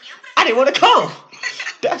emergencies. I didn't want to come.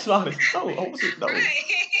 That's not it. No. Right. I mean, I'm grown now.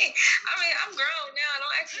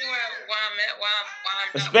 Don't ask me why I'm at, why I'm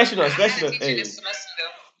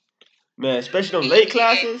not. Especially on late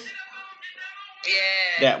classes.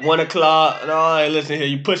 Yeah. That 1 o'clock. No, hey, listen here.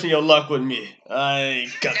 You pushing your luck with me. I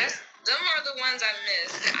ain't coming. Them are the ones I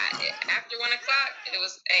missed. After 1 o'clock, it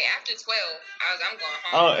was. Hey, after 12, I'm going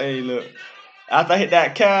home. Oh, hey, look. After I hit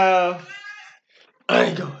that cow, I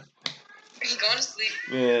ain't going. You going to sleep?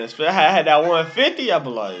 Man, I had that 150. I be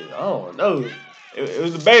like, I don't know. It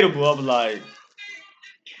was debatable. I be like,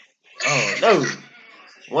 I don't know.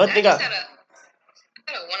 One thing I had a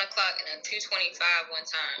 1 o'clock and a 2:25 one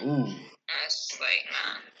time. Ooh. I was just like,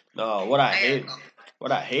 nah. No, what I hate.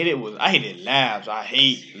 What I hated labs.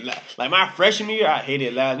 Like my freshman year. I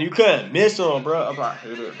hated labs. You couldn't miss them, bro. I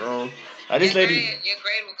hate it, bro. Like this lady, Your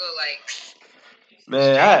grade will go like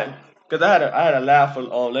man. straight. Cause I had a lab for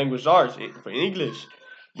language arts for English,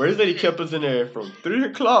 but this lady kept us in there from 3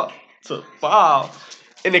 o'clock to 5.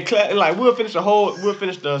 In the class, like we'll finish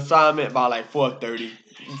the assignment by like 4:30,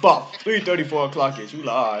 about 3:30, 4 o'clock ish. We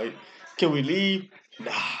like, all right, can we leave?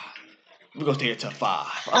 Nah, we gonna stay here till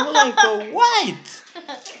 5. I was like, for what?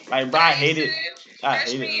 Like, bro, I used to I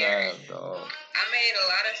freshman hated year. lab, dog. I made a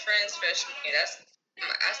lot of friends freshman year.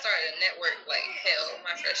 I started a network like hell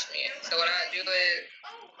my freshman year. So what I do is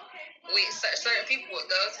certain people would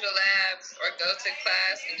go to the labs or go to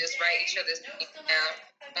class and just write each other's names down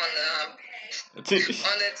on the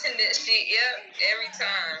attendance sheet. Yep, every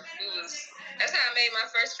time. That's how I made my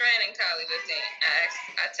first friend in college. I think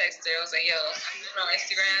I texted her. I was like, "Yo, I'm on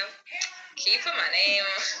Instagram. Can you put my name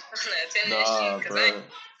on the attendance sheet? Nah, bro.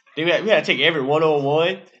 We had to take every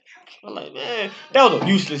 101. I'm like, man, that was a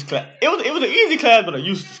useless class. It was an easy class, but a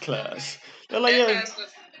useless class. They're like, That yeah, class was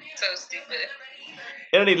so stupid.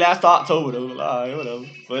 it only last October though. Like, all right, whatever.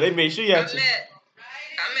 But they made sure you had to. I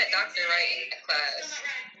met Dr. Wright in that class,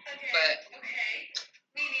 but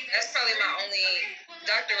that's probably my only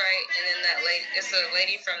Dr. Wright, and then that lady. It's a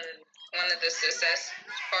lady from one of the success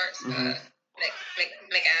parts.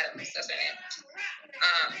 McAdams. That's her name.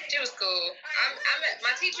 She was cool. I met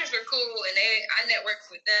my teachers were cool, and I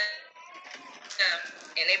networked with them,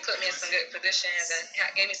 and they put me in some good positions and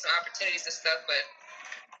gave me some opportunities and stuff. But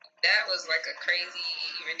that was like a crazy,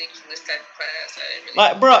 ridiculous type of class. I didn't really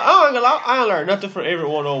Like, bro, I ain't gonna lie. I ain't learned nothing from every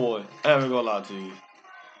 101. I ain't gonna lie to you.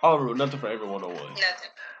 I don't remember nothing from every 101.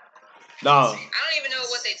 Nothing. Nah. I don't even know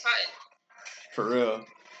what they taught. For real.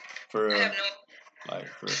 I have no. Like,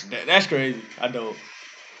 that's crazy. I don't.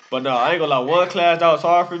 But no, I ain't gonna lie. One class that was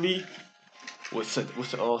hard for me was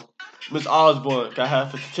Miss Osborne. Got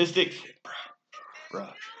half for statistics, bro. I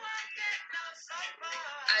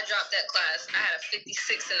dropped that class. I had a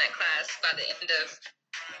 56 in that class by the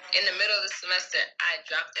in the middle of the semester. I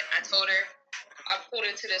dropped it. I told her, I pulled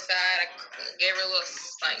her to the side. I gave her a little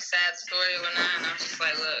like sad story or whatnot, and I was just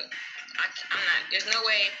like, look, I'm not. There's no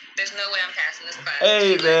way I'm passing this class.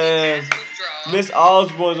 Hey man, Miss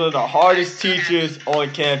Osborne's one of the hardest teachers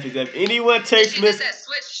on campus. If anyone takes Miss,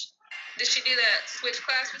 did she do that switch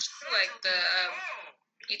class? Which like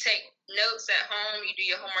you take notes at home, you do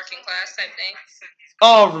your homework in class type thing.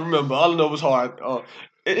 I don't remember. I don't know it was hard.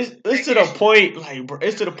 It's to the point, like, bro,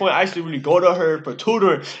 it's to the point I used to really go to her for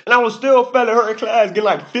tutoring, and I was still failing her in class, getting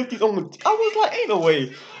like 50s on. I was like, ain't no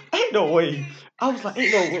way. I was like,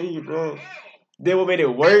 ain't no way, bro. Then what made it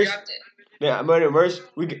worse? I made it worse.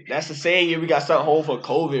 That's the same year we got sent home for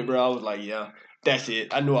COVID, bro. I was like, yeah, that's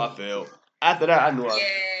it. I knew I failed. After that, I knew I.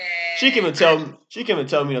 She came and tell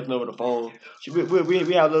me nothing over the phone. We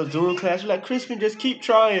have a little Zoom class. She's like, Crispin, just keep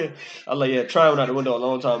trying. I was like, yeah, trying went out the window a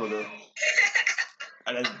long time ago.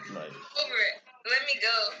 I just like over it. Let me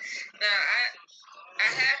go. Now I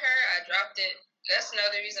had her. I dropped it. That's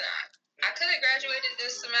another reason I could have graduated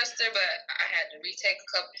this semester, but I had to retake a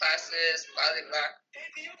couple classes. Blah blah blah.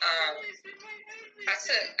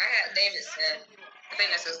 I had Davidson. I think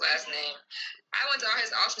that's his last name. I went to all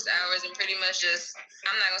his office hours and pretty much just,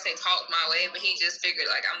 I'm not gonna say talked my way, but he just figured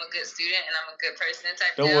like I'm a good student and I'm a good person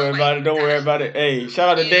type. Don't worry about it. Hey,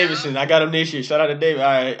 shout out to Davidson. I got him this year. Shout out to David. All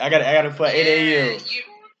right, I got him for 8 a.m.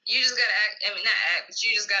 You just gotta act. I mean, not act, but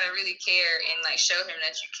you just gotta really care and like show him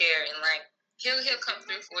that you care and like he'll come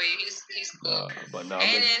through for you. He's cool. Then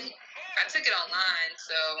I took it online,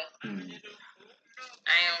 so.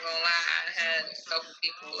 I ain't gonna lie, I had a couple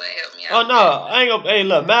people that helped me out. Oh no, I ain't gonna. Hey,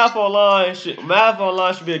 look, math online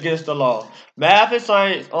should be against the law. Math and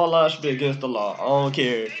science online should be against the law. I don't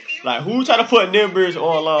care. Like, who try to put numbers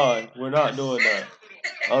online? We're not doing that.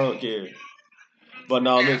 I don't care. But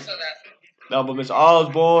no, Miss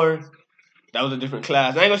Osborne, that was a different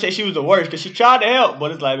class. I ain't gonna say she was the worst because she tried to help,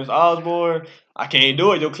 but it's like, Miss Osborne, I can't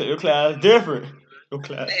do it. Your class different. Your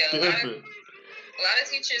class different. A lot of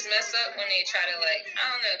teachers mess up when they try to like, I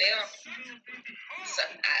don't know, they don't.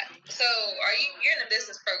 So you're in a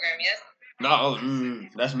business program, yes? No,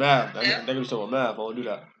 that's math. They're gonna be talking about math. I don't do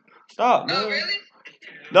that. Stop, man. Oh, really?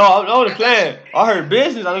 No, I'm only playing. I heard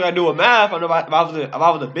business. I don't gotta do with math. I know if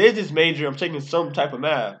I was a business major, I'm taking some type of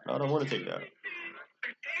math. I don't want to take that. Okay.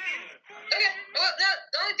 Well, no,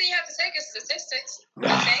 the only thing you have to take is statistics.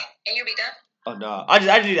 Okay, and you'll be done. Oh no! I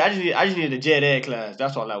just needed a gen ed class.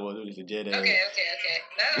 That's all I was. It was a gen ed. Okay.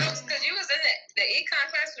 That was because you was in the econ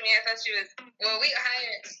class with me. I thought you was. Well, we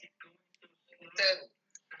hired.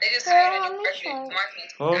 They just hired a new marketing.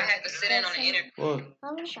 I had to sit in on the interview.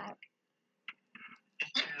 I'm sharp.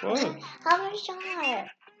 What? How many shot?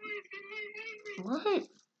 What?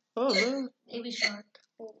 Oh man. Baby shark.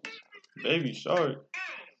 Baby shark.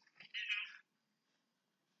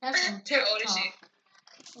 That's from How old TikTok. is she?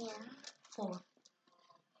 Yeah. 4.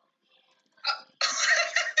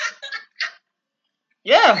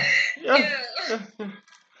 Yeah. Yeah.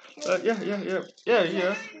 Yeah.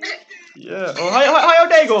 Yeah. Yeah. Oh, how your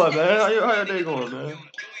day going, man? How your day going, man?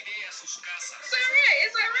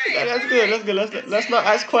 It's alright. Yeah, that's good. That's good. Let's not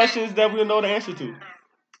ask questions that we know the answer to.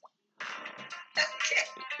 Okay.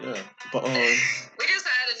 Yeah. But We just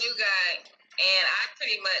had a new guy, and I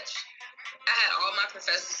had all my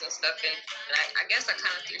professors and stuff in, and I guess I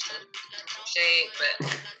kind of threw some shade,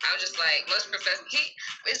 but I was just like, most professors,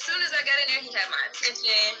 as soon as I got in there, he had my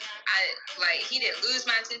attention. He didn't lose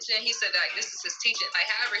my attention. He said, like, this is his teaching. Like,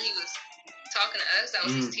 however he was talking to us, that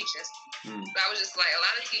was his teaching. But I was just like, a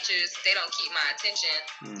lot of teachers, they don't keep my attention,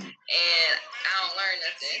 and I don't learn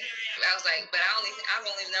nothing. I was like, but I've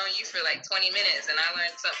only known you for like 20 minutes, and I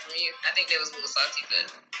learned something from you. I think they was a little salty,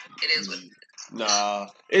 but it is what it is. nah,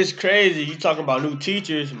 it's crazy. You talking about new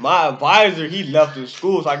teachers? My advisor, he left the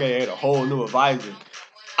school, so I gotta get a whole new advisor.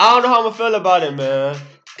 I don't know how I'm gonna feel about it, man.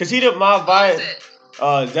 Cause he did my advisor.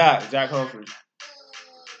 Zach Humphrey.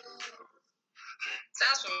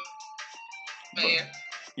 Sounds familiar.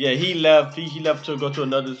 Yeah, he left. He left to go to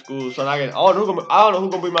another school. So I don't know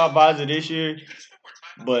who's gonna be my advisor this year,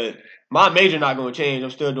 but my major not gonna change.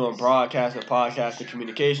 I'm still doing broadcasting, podcasting,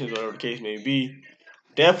 communications, whatever the case may be.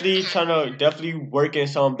 Definitely working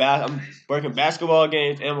I'm working basketball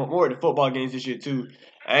games and more the football games this year too.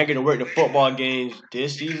 I ain't gonna work the football games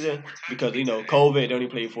this season because COVID. They only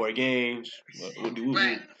play 4 games.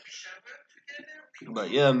 Right.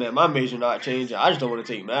 But yeah, man, my major not changing. I just don't want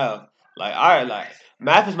to take math.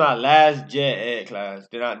 Math is my last gen ed class.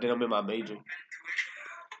 Then I'm in my major.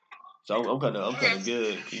 So I'm kind of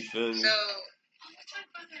good. You feel me? So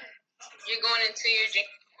you're going into your junior,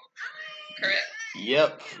 correct?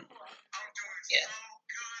 Yep. Yeah.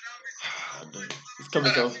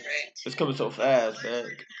 It's coming so fast, man.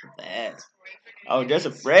 Fast. Oh, that's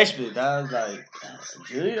a freshman. I was like,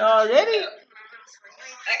 junior already?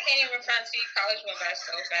 I can't even front to you. College went by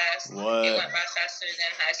so fast. What? It went by faster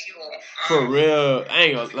than high school. For real. I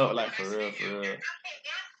ain't gonna look like for real.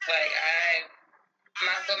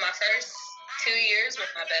 But my first 2 years were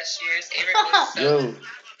my best years. Avery was so. Yo,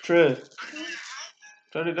 Trent.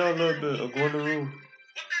 Turn it down a little bit or go in the room.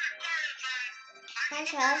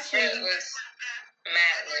 It was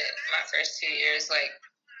mad lit my first 2 years. Like,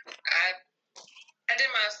 I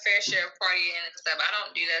did my fair share of partying and stuff. I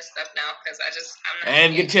don't do that stuff now because I'm not. I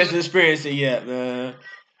ain't get a chance to experience it yet, man.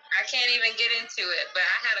 I can't even get into it, but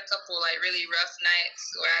I had a couple like really rough nights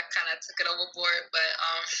where I kind of took it overboard. But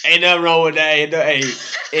ain't nothing wrong with that.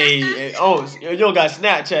 Hey, you don't got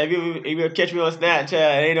Snapchat. If you catch me on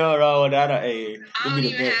Snapchat, ain't nothing wrong with that. Hey, I don't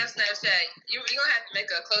even have Snapchat. You're gonna have to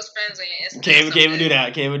make a close friends on your Instagram. Can't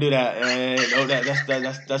even do that. No,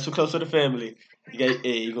 that's too close to the family.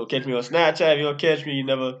 You gonna catch me on Snapchat? If you gonna catch me,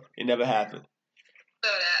 it never happened.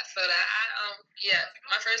 So that yeah,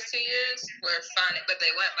 my first 2 years were fun, but they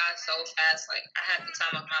went by so fast. Like I had the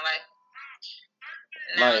time of my life.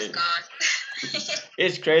 Now it's gone.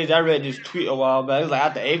 It's crazy. I read this tweet a while back. It was like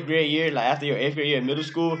after 8th grade year, like after your 8th grade year in middle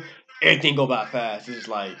school, everything go by fast. It's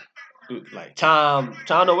like time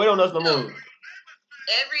don't wait on us no more.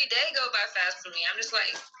 Every day go by fast for me. I'm just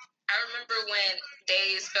like, I remember when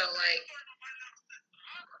days felt like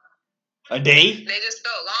a day. They just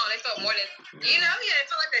felt long. They felt more than it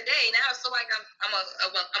felt like a day. Now I feel like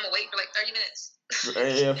I'm awake for like 30 minutes.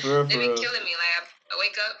 Yeah, for real. They be killing me. Like I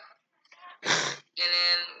wake up and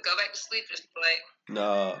then go back to sleep. Just like.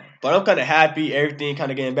 No, but I'm kind of happy. Everything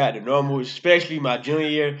kind of getting back to normal, especially my junior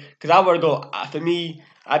year. Cause I want to go. For me,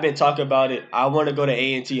 I've been talking about it. I want to go to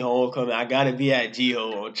A&T homecoming. I gotta be at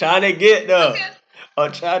G-Ho. I'm trying to get there.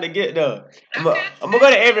 Okay. I'm gonna go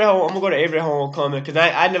to every homecoming because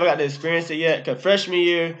I never got to experience it yet. Cause freshman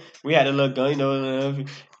year we had a little gun,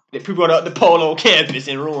 people went up the polo campus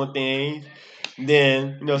and ruin things.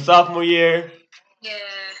 Then sophomore year. Yeah.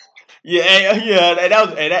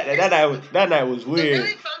 That night was weird. The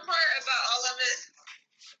really fun part about all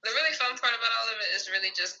of it is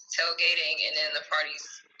really just tailgating and then the parties.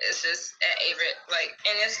 It's just at Avery,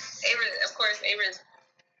 and it's Avery. Of course, Avery's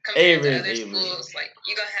compared to other schools. Like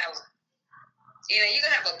you're gonna have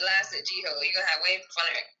a blast at G-Ho. You're gonna have way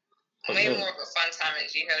more of a fun time at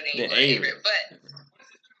G-Ho than you will at Avery. But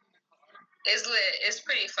it's lit. It's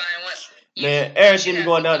pretty fun. Everything be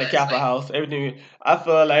going down the Kappa House. I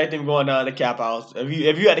feel like everything going down the Kappa House.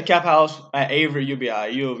 If you at the Kappa House at Avery, you'll be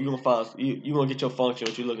alright. You gonna get your function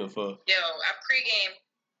what you're looking for. Yo, I pregame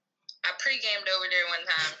I pre-gamed over there one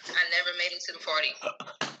time. I never made it to the party.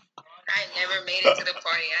 I never made it to the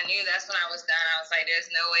party. I knew that's when I was done. I was like,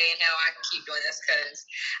 there's no way in hell I can keep doing this because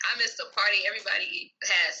I missed the party. Everybody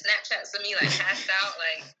had Snapchats of me, like, passed out.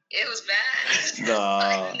 Like, it was bad.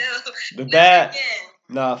 Nah. Like, no, The never bad. again.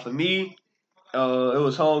 Nah, for me, it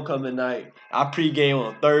was homecoming night. I pregame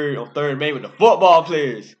on third May with the football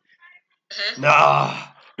players. Mm-hmm. Nah,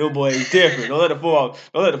 no boy ain't different. Don't let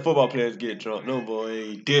the football players get drunk. No boy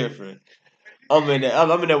ain't different. I'm in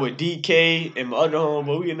there with DK and my other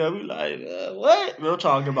homeboy. We in there, we like, what? Man, I'm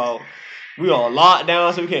talking about we on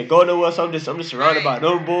lockdown, so we can't go nowhere. So I'm just surrounded by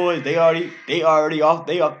them boys. They already off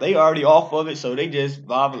of it, so they just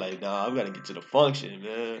vibing like, nah, we gotta get to the function,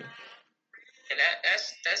 man. And that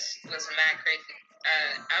was mad crazy.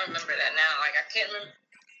 I remember that now. Like, I can't remember.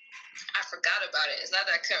 I forgot about it. It's not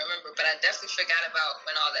that I couldn't remember, but I definitely forgot about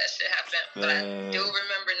when all that shit happened. But I do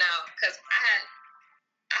remember now because I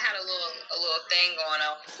had a little thing going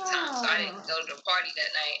on at the time, so I didn't go to the party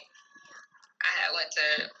that night. I had went to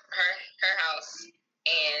her house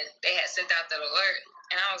and they had sent out the alert,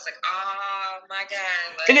 and I was like, oh my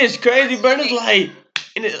god! Like, and it's crazy, bro. It's like,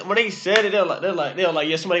 when they said it, they're like,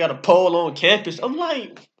 yeah, somebody got a poll on campus. I'm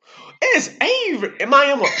like, it's Avery. And mind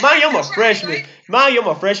you, I'm a freshman. Mind you, I'm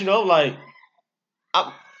a freshman. I'm like,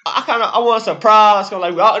 I want a surprise. Cause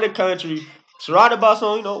like we out in the country, surrounded by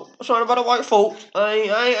surrounded by the white folks.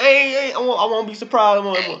 I won't be surprised.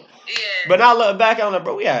 Yeah. But now looking back, I'm like,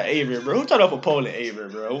 bro, we had Avery, bro. Who turned up a poll in Avery,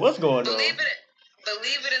 bro? What's going on? Believe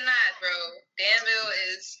it or not, bro, Danville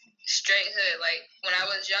is straight hood. Like when I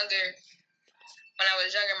was younger,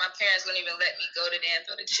 my parents wouldn't even let me go to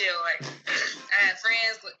Danville to chill. Like, I had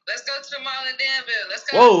friends, let's go to the mall in Danville. Let's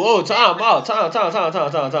go. Whoa, time out.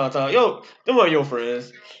 Yo, them are your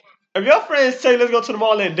friends. If your friends say let's go to the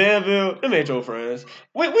mall in Danville, them ain't your friends.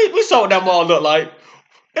 We saw what that mall look like.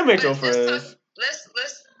 Them ain't your friends.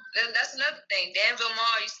 That's another thing. Danville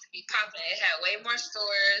Mall used to be popping. It had way more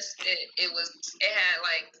stores. It had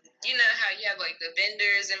like, you know how you have like the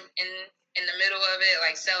vendors in the middle of it,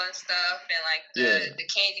 like selling stuff and like the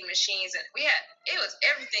candy machines, and it was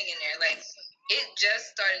everything in there. Like, it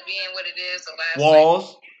just started being what it is the last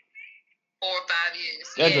walls. Like 4 or 5 years.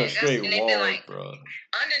 That's just straight and walls, been, like, bro.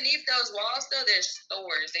 Underneath those walls though, there's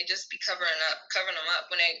stores. They just be covering them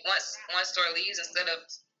up when once one store leaves, instead of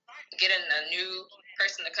getting a new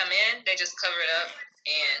person to come in, they just cover it up.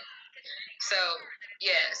 And so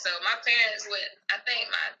my parents went. I think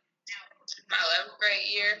my 11th grade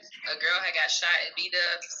year, a girl had got shot and beat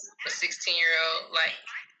up, a 16-year-old. Like,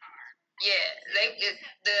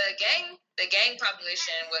 the gang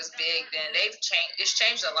population was big then. It's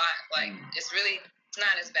changed a lot. Like, it's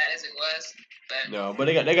not as bad as it was. But no, but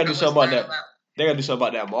they got to do something about that. They got to do something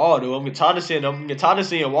about that mall, dude. I'm getting tired of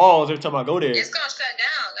seeing walls every time I go there. It's gonna shut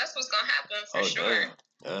down. That's what's gonna happen for sure.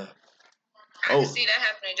 Yeah. I can see that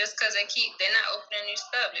happening just because they're not opening new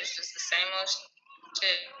stuff. It's just the same old shit.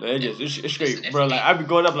 It's straight, bro. Like, I be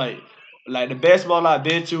going up like the best mall I've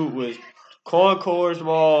been to was Concourse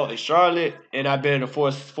Mall in Charlotte, and I've been to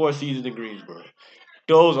Four Seasons in Greensboro.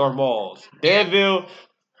 Those are malls. Danville,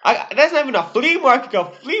 that's not even a flea market. A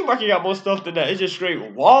flea market got more stuff than that. It's just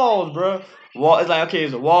straight walls, bro. It's like, okay,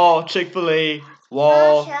 it's a wall, Chick-fil-A,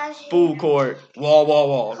 wall, food court,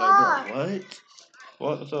 wall. Like, bro,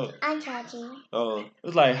 what? What's up? I'm charging.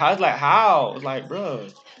 It's like how? It's like, bro.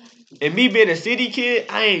 And me being a city kid,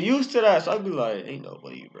 I ain't used to that, so I be like, ain't no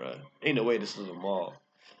way, bro. Ain't no way this is a mall.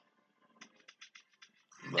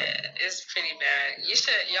 Yeah, it's pretty bad. You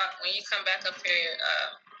should, when you come back up here,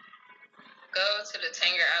 go to the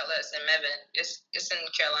Tanger Outlets in Mebane. It's in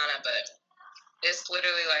Carolina, but it's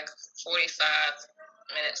literally like 45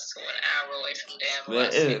 minutes to an hour away from Danville.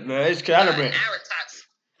 It's crazy. An hour tops.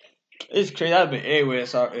 It's crazy. I've been everywhere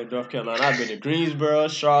in North Carolina. I've been to Greensboro,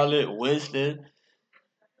 Charlotte, Winston.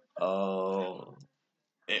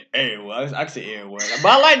 Everywhere. I can say everywhere. But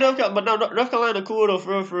I like North Carolina. But North Carolina cool though,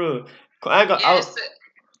 for real.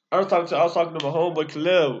 I was talking to my homeboy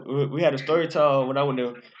Khalil. We had a story time when I went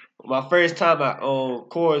to my first time at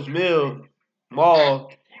Coors Mill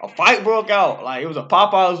Mall. A fight broke out. Like, it was a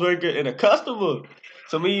Popeyes worker and a customer.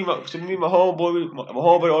 So me and my homeboy, my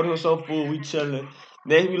homeboy ordered him some food. We chilling.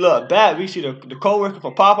 Then we look back. We see the coworker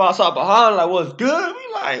from Popeyes out behind. Like, what's good? We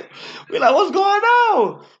like, what's going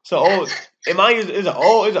on? So and mind you, it's an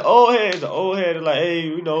old head. Like, hey,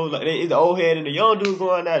 like, it's the old head and the young dude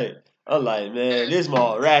going at it. I'm like, man, this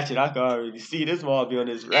mall ratchet. I can already see this mall be on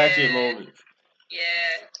this ratchet moment.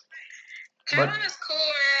 Yeah. Carolina's cool,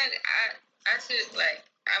 man. I too, like,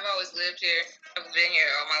 I've always lived here. I've been here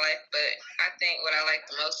all my life, but I think what I like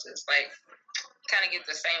the most is, like, kind of get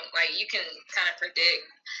the same, like, you can kind of predict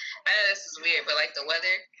I know this is weird, but like the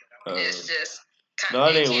weather is just kind No,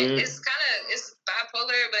 of. it ain't weird. It's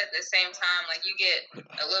bipolar, but at the same time, like you get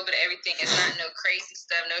a little bit of everything. It's not no crazy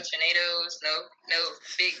stuff, no tornadoes, no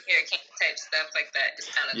big hurricane type stuff like that. It's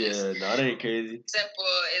kind of just No, that ain't crazy. simple.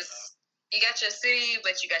 You got your city,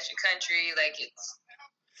 but you got your country. Like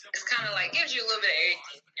it's kind of like gives you a little bit of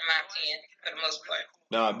everything, in my opinion, for the most part.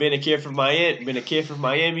 Nah, been a kid from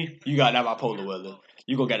Miami, you got that bipolar weather.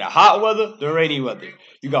 You gonna get the hot weather, the rainy weather.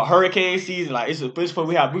 You got hurricane season. Like it's point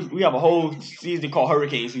we have a whole season called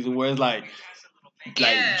hurricane season where it's like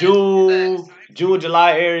June,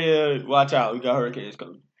 July area. Watch out, we got hurricanes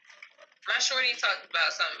coming. My shorty talked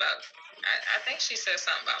about something about. I think she said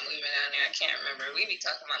something about moving down there. I can't remember. We be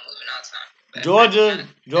talking about moving all the time.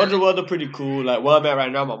 Georgia weather pretty cool. Like where I'm at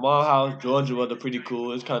right now, my mom's house. Georgia weather pretty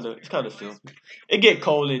cool. It's kind of simple. It get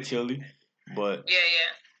cold and chilly, but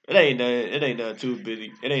it ain't nothing too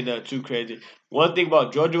busy. It ain't nothing too crazy. One thing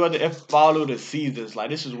about Georgia weather, it follow the seasons.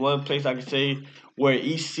 Like this is one place I can say where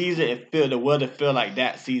each season the weather feel like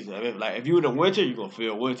that season. I mean, like if you in the winter, you gonna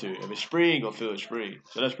feel winter. If it's spring, you gonna feel spring.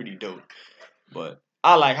 So that's pretty dope. But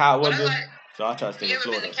I like hot weather, so I try to stay in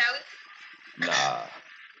Florida. You ever been to Cali? Nah.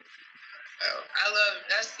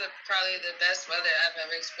 That's probably the best weather I've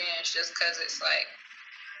ever experienced, just because it's like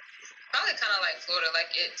probably kind of like Florida, like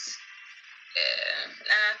it's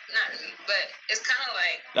not really, but it's kind of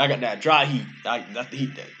like I got that dry heat. That's the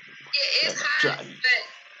heat that. Yeah, it's hot, but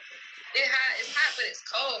it's hot, but it's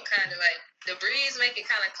cold, kind of like the breeze make it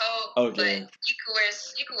kind of cold. Okay. But you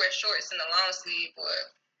can wear shorts and a long sleeve, or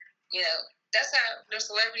that's how the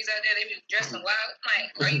celebrities out there, they be dressing wild. I'm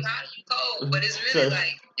like, are you hot or you cold? But it's really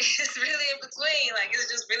like, it's really in between. Like,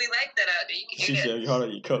 it's just really like that out there. She said, you hot or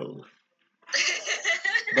you cold?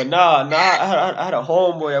 But nah, I had a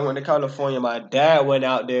homeboy. I went to California. My dad went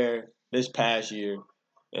out there this past year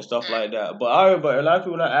and stuff like that. But a lot of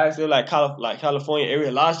people that ask, they're like California area.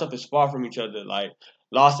 A lot of stuff is far from each other. Like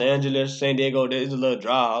Los Angeles, San Diego, there's a little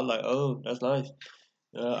dry. I was like, oh, that's nice.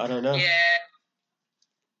 I don't know. Yeah.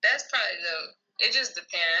 That's probably it just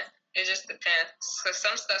depends. It just depends. Because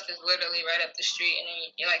some stuff is literally right up the street, and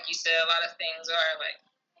then, like you said, a lot of things are like.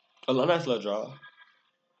 A lot of little dry.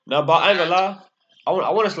 No, but I ain't gonna lie. I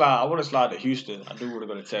want to slide. I want to slide to Houston. I do want to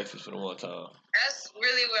go to Texas for the one time. That's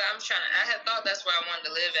really where I'm trying. I had thought that's where I wanted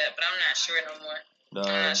to live at, but I'm not sure no more. No.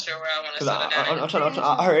 I'm not sure where I want to settle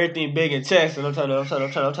down. I heard everything big in Texas. I'm trying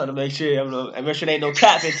to make sure. Make sure there ain't no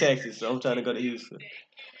cap in Texas. So I'm trying to go to Houston.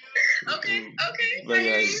 Okay.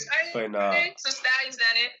 But nah. Some stallions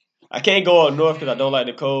down there. I can't go up north because I don't like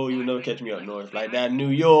the cold. You will never catch me up north. Like that New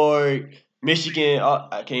York, Michigan,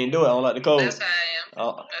 I can't do it. I don't like the cold. That's how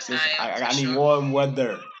I am. I need warm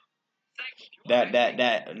weather. That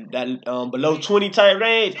below 20 type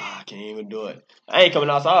range, I can't even do it. I ain't coming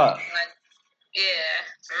outside. Yeah,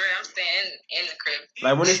 for real, I'm staying in the crib.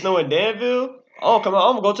 Like when it snow in Danville, I'm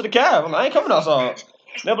gonna go to the cab. I ain't coming outside.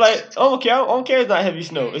 They're like, I don't care it's not heavy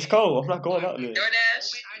snow. It's cold. I'm not going out there.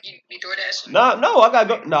 DoorDash? You be DoorDashing? No, I gotta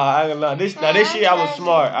go. Nah, I ain't gonna lie. This year I was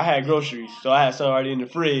smart. I had groceries, so I had some already in the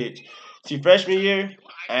fridge. See, freshman year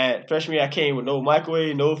I came with no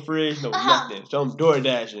microwave, no fridge, no nothing. So I'm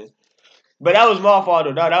DoorDashing. But that was my fault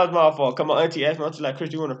though. That was my fault. Come on, auntie asked me, auntie like,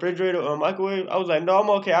 Chris, you want a refrigerator or a microwave? I was like, no, I'm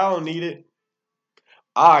okay. I don't need it.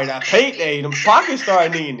 Alright, that paint day, them pockets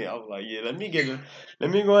started needing it. I was like, yeah, let me go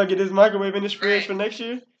and get this microwave in this fridge for next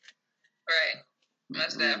year. Right.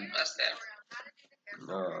 Must have.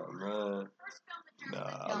 Oh man.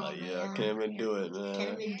 Nah, I'm like, yeah, I can't even do it, man.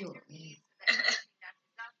 Can't even do it.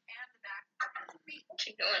 What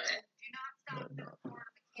you doing,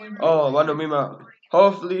 man? Oh, I know me, my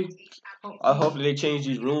hopefully they change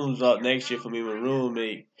these rooms up next year for me and my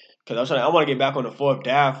roommate. Cause I want to get back on the fourth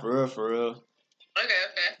dive for real.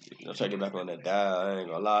 Okay. I'm trying to get back on that dive. I ain't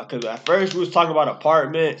gonna lie. Cause at first we was talking about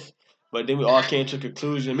apartments, but then we all came to a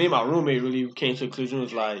conclusion. Me and my roommate really came to a conclusion. It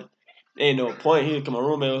was like, ain't no point here. Cause my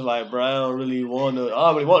roommate was like, bro, I don't really want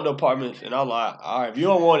the apartments. And I was like, all right, if you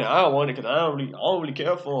don't want it, I don't want it. Cause I don't really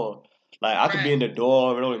care for them. Like I could be in the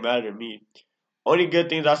dorm. It don't really matter to me. Only good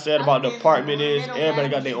things I said about the apartment is everybody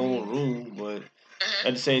got their own room, but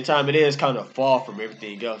at the same time, it is kind of far from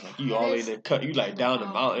everything else. Like you all in the cut, you like down the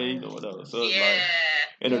mountain, whatever. So it's like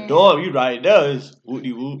in the dorm, you right there is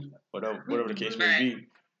whoop-de whoop, whatever the case may be.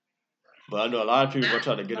 But I know a lot of people are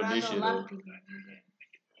trying to get on this shit though.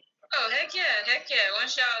 Oh heck yeah!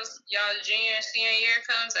 Once y'all junior and senior year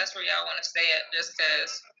comes, that's where y'all want to stay at, just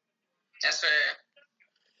cause that's where.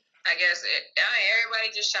 I guess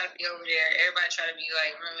everybody just try to be over there. Everybody try to be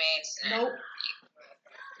like roommates. Nope.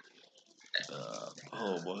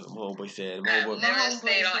 My homeboy said. I've never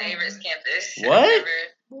stayed on Averett's campus. What?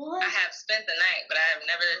 What? I have spent the night, but I have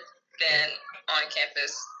never been on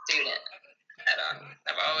campus student at all.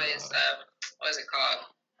 I've always, what is it called?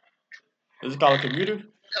 Is it called a commuter?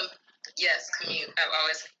 Yes, commute. I've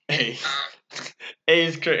always. Hey, hey,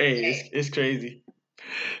 it's it's crazy.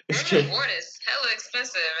 It's Room and crazy. board is hella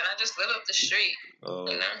expensive, and I just live up the street. You know.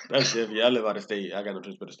 That's different. Yeah, I live out of state. I got no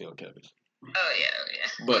choice but to stay on campus. Oh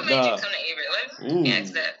yeah. But what made you come to Avery? Let me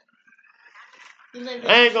ask that.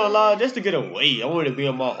 I ain't gonna lie, just to get away. I wanted to be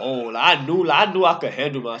on my own. Like, I knew I could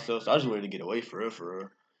handle myself, so I just wanted to get away for real.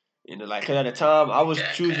 You know, like, cause at the time I was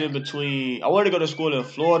choosing between. I wanted to go to school in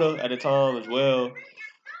Florida at the time as well,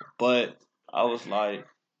 but I was like,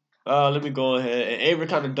 let me go ahead. And Avery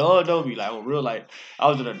kind of dawned on me, like, on real, like, I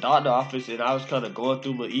was in a doctor office and I was kind of going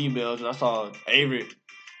through my emails and I saw Avery.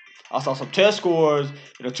 I saw some test scores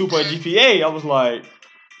and a 2-point GPA. I was like,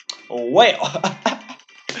 oh well.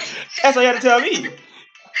 That's all you had to tell me.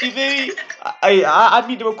 You feel me? I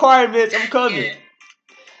meet the requirements. I'm coming. Yeah.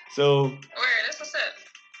 So. Word, that's what's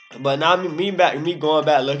up. But now me going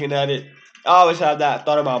back looking at it, I always have that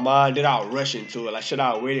thought in my mind. Did I rush into it? Like, should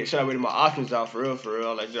I wait? Should I wait my options out for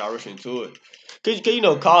real? Like, did I rush into it? Cause you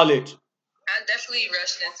know college. I definitely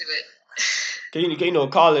rushed into it. Cause you know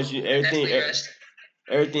college,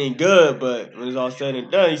 everything good, but when it's all said and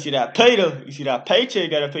done, you see that paycheck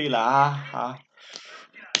gotta pay you like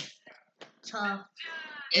Tough.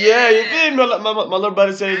 Yeah, you feel me? My little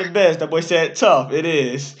brother said it the best. That boy said tough. It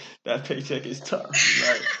is. That paycheck is tough.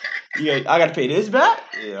 Like, yeah, I gotta pay this back?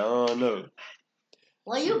 Yeah, I don't know.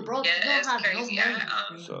 Well, you broke. Yeah, You don't have crazy. no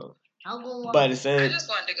money. So, I'll go but the same. I just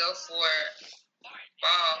wanted to go for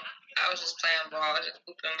ball. I was just playing ball, just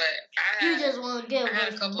hooping, but I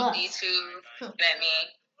had a couple D2 that me.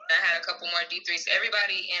 And I had a couple more D3s.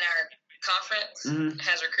 Everybody in our conference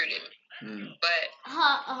has recruited me. But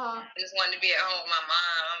I just wanted to be at home with my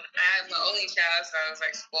mom. I have my only child, so I was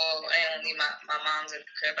like spoiled. I didn't leave my mom's at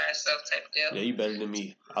the crib by herself type deal. Yeah, you better than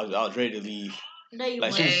me. I was ready to leave. No, you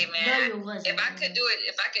like, wasn't. Hey man, no, you wasn't. If I could do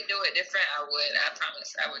it different, I would. I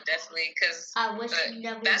promise, I would definitely. Cause I wish you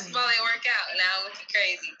never. Basketball ain't work out, and now I'm looking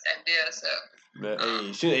crazy type deal. So. Man,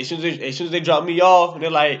 hey, as soon as they drop me off, and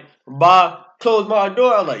they're like, "Bye, close my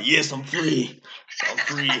door." I'm like, "Yes, I'm free. I'm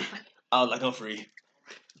free." I was like, "I'm free."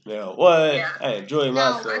 Now what? Yeah. I enjoy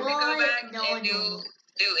myself. If I could go back and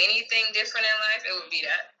do anything different in life, it would be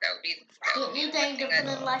that. That would be anything different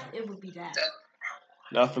in life. It would be that. So.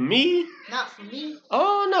 Not for me. Not for me.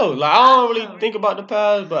 Oh no, like I don't really think about the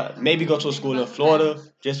past, but maybe go to a school in Florida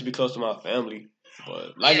just to be close to my family.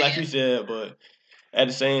 But like you said, but at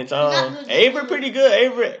the same time, Avery pretty good.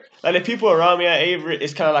 Avery, like the people around me at Avery,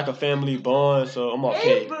 it's kind of like a family bond, so I'm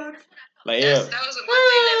okay. Like that was the one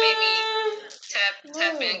thing that made me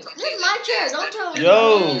tap in completely. This is my chair. Don't tell me.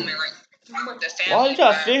 Yo, the family why did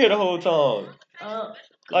y'all sit here the whole time?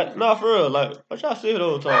 Like, nah, for real. Like, why y'all sit here the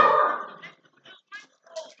whole time?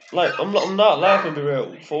 Like, I'm not laughing, be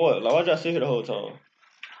real. For what? Like, why y'all sit here the whole time?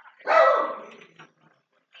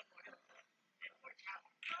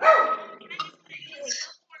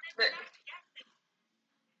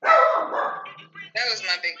 That was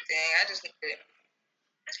my big thing. I just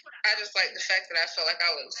like the fact that I felt like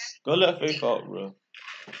I was. Go let Faith out, bro.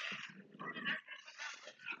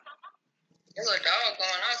 There's a dog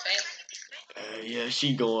going off, ain't Yeah,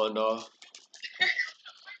 she going off.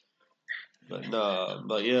 But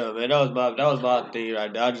yeah, man, that was my thing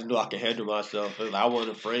right there. I just knew I could handle myself. Like, I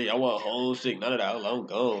wasn't afraid. I wasn't homesick. None of that. I'm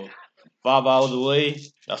gone. 5 hours away.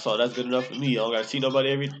 That's good enough for me. I don't gotta see nobody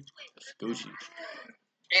every. It's Gucci.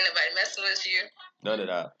 Ain't nobody messing with you. None of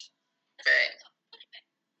that.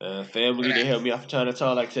 Right. Family, they helped me out from time to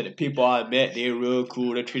time. Like I said, the people I met, they real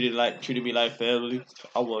cool. They treated me like family. So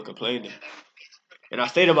I wasn't complaining. And I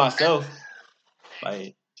say to myself,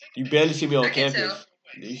 like, you barely see me on campus.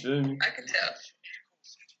 You feel me? I can tell.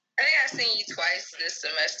 I think I've seen you twice this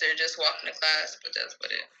semester just walking to class, but that's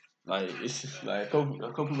what it. Like, it's just like a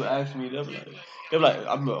couple people ask me, a couple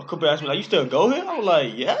people ask me, like, you still go here? I'm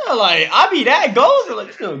like, yeah, like, I be that goes. Like,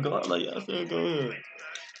 you still go? I'm like, yeah, I still go here.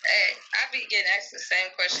 Hey, I be getting asked the same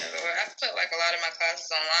questions. I put like a lot of my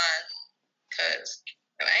classes online because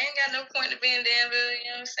I ain't got no point to be in Danville. You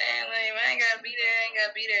know what I'm saying? Like, if I ain't gotta be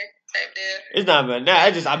there type deal. It's not about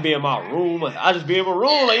that. I be in my room. I just be in my room.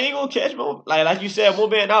 Yeah. Like, you ain't gonna catch me. Like you said, I'm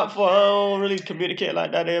being out for. I don't really communicate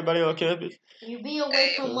like that to everybody on campus. You be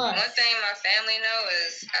away from us. One thing my family know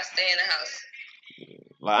is I stay in the house.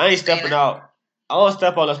 Like, I ain't stepping out. I don't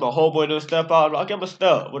step out unless my homeboy don't step out. I'm like, okay, I'm gonna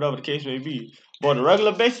step, whatever the case may be. But on a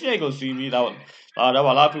regular basis, you ain't gonna see me. That's why a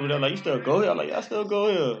lot of people they're like, you still go here? I'm like, yeah, I still go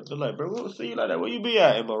here. They're like, bro, we don't see you like that. Where you be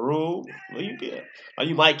at? In my room. Where you be at? Like,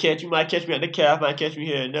 you might catch me at the calf, might catch me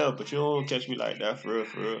here and there, but you don't catch me like that for real,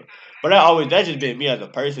 for real. But that just been me as a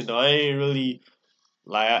person though. I ain't really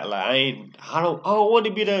I don't want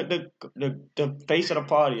to be the face of the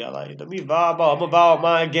party. I like let me vibe out. I'm about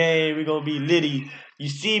my game. We gonna be litty. You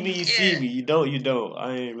see me, you see me. You don't, you don't.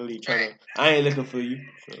 I ain't really trying to. I ain't looking for you.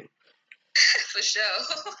 So. For sure.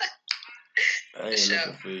 I ain't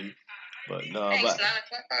looking for you. But no, Dang, but it's 9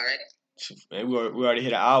 o'clock already. Man, we already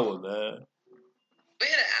hit an hour, man. We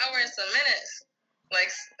hit an hour and some minutes. Like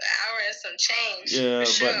an hour and some change. Yeah, for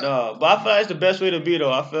sure. but no, but I feel like it's the best way to be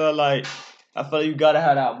though. I feel like you gotta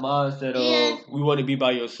have that mindset of we want to be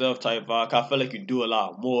by yourself type vibe. I feel like you do a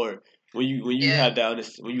lot more when you have that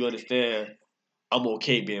when you understand I'm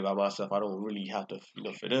okay being by myself. I don't really have to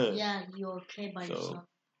fit in. Yeah, you're okay by yourself.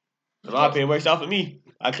 In my opinion, it works out for me.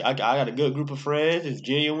 I got a good group of friends. It's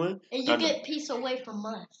genuine. And you get peace away from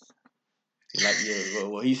us. Like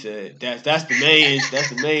what he said. That's the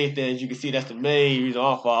main thing. As you can see, that's the main reason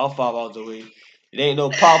I'm 5 hours away. It ain't no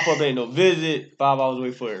pop up, ain't no visit. 5 hours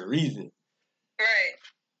away for a reason. Right.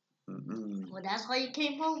 Mm-mm. Well, that's why you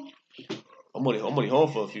came home. I'm only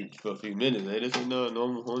home for a few minutes. Man. This ain't no.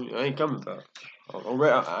 I ain't coming back. I'm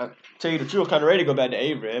ready. I tell you the truth, I'm kind of ready to go back to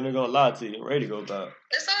Avery. I ain't gonna lie to you. I'm ready to go back.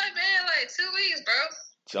 It's only been like 2 weeks, bro.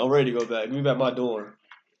 So I'm ready to go back. Give me back my door.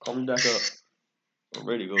 Call me back up. I'm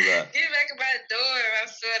ready to go back. Get back by the door. I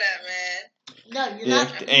feel that, man. No, you're not.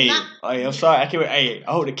 Hey, I'm sorry. I can't wait. Hey,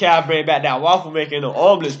 I hope the cow bring back that waffle making no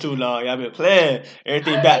omelets too long. Y'all been playing.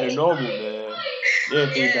 Everything back to normal, man.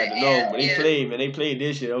 Everything back to normal. They played, man. They played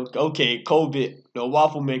this shit. Okay, COVID, the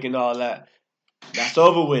waffle making, all that. That's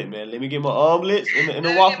over with, man. Let me get my omelets and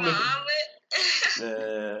the waffle making.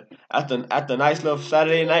 Man, after a nice little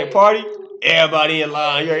Saturday night party, everybody in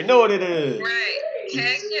line. You already know what it is. Right.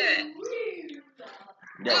 Heck yeah.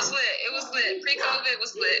 It was lit. It was lit. Pre-COVID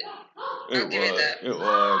was lit. It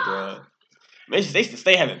was, bro. Man, they used to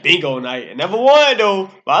stay having bingo night. And never won, though.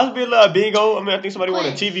 But I was being a little bingo. I mean, I think somebody won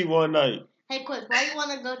a TV one night. Hey, quick, why you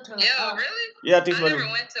want to go to Yo, really? Yeah, I think somebody... I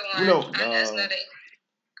never went to one. I know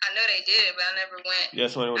they did, but I never went. Yeah,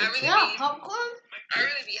 somebody went to popcorn? I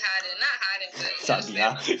really be hiding. Not hiding,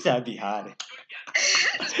 but... I'd be hiding.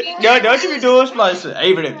 No, don't you be doing some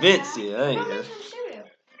favorite events here. I ain't here.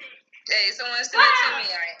 Hey, someone send it to me.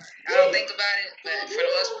 I don't think about it, but for the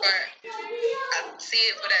most part, I see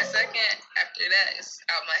it for that second. After that, it's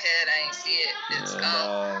out my head. I ain't see it. It's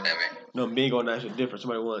gone. Whatever. No, bingo nights are different.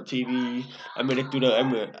 Somebody won a TV. I mean, they threw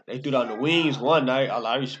that on the wings one night.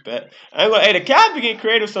 I respect. Hey, the cats be getting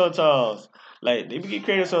creative sometimes. Like they be getting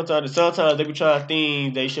creative sometimes. And sometimes they be trying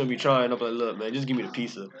things they shouldn't be trying. I'm like, look, man, just give me the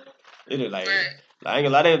pizza. They look like. Right. Like, I ain't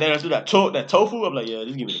gonna lie, they don't do that tofu. I'm like, yeah,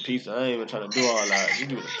 just give me the pizza. I ain't even trying to do all that. Just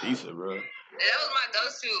give me the pizza, bro. That was my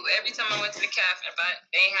go-to every time I went to the cafe. If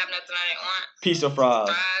they ain't have nothing I didn't want, pizza fries.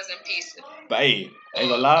 Fries and pizza. But hey, ain't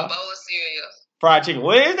gonna lie. A bowl of cereal. Fried chicken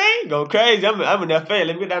Wednesday, go crazy. I'm in that phase.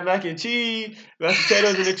 Let me get that mac and cheese, mashed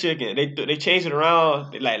potatoes, and the chicken. They changed it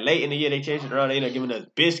around. Like late in the year, they changed it around. They ended up giving us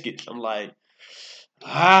biscuits. I'm like,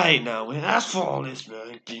 all right, now when I ask for all this,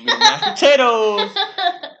 man, give me the mashed potatoes.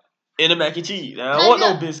 And the mac and cheese. Now, I don't want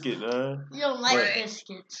no biscuit, man. You don't like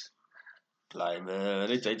biscuits. Like, man,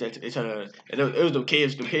 they trying to... It was the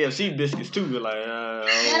KFC biscuits, too. Like,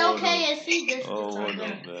 KFC biscuits are good.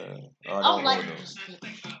 Man. I don't like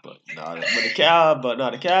biscuits. But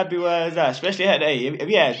the cow be where it's at. Especially if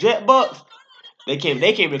you had Jet Bucks, they came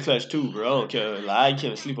in clutch, too, bro. I don't care. Like, I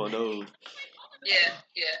can't sleep on those. Yeah.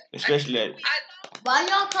 Especially why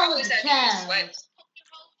y'all call it the cow?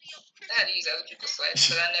 I had to use other people's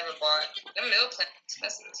swipes, but I never bought. Them meal plans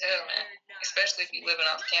expensive as hell, man. Especially if you living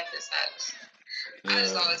off campus. I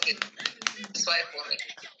just always get the swipe for me.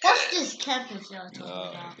 What's this campus y'all talking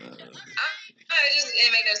about?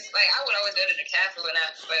 It make us like I would always go to the cafe or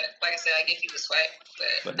not, but like I said, I get people swipe.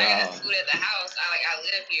 But I got food at the house. I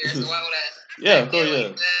live here, so why would I? Yeah, cool,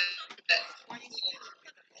 yeah.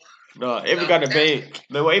 No, Avery got the bait.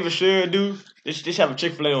 Man, what Avery should do, just have a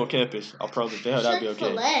Chick-fil-A on campus. I promise. That'd be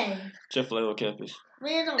okay. Chick-fil-A on campus.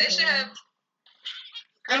 Man, they should have.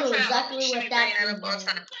 I know exactly what that is.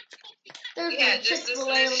 There's a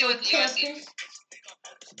Chick-fil-A on campus.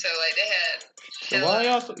 So, like, they had. So why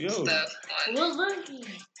y'all so... Yo. Stuff on.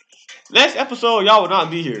 Next episode, y'all will not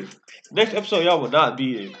be here.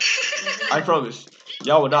 I promise.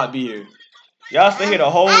 Y'all will not be here. Y'all stay here the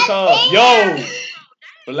whole time. Yo!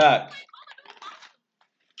 Relax.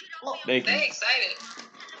 Thank you. They excited.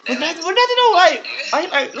 But nothing though.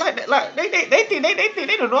 Like they think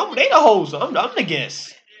they the normal. They the host. I'm the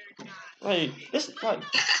guest. Like, it's like,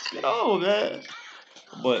 get on, man.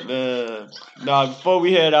 But man, before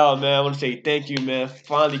we head out, man, I want to say thank you, man.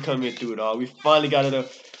 Finally coming through, dog. We finally got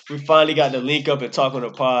the link up and talk on the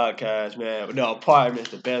podcast, man. The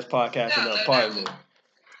apartment's the best podcast in the apartment.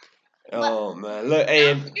 Oh man, look,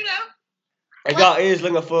 hey, if y'all is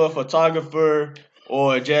looking for a photographer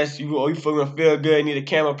or just you feeling feel good, need a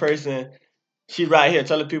camera person, she right here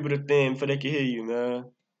telling people the thing so they can hear you, man.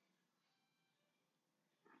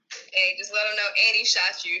 Hey, just let them know Annie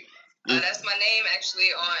shot you. That's my name actually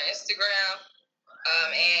on Instagram.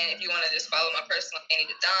 And if you want to just follow my personal Annie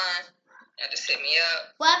the Don, just hit me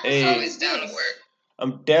up. What episode is down to this? work.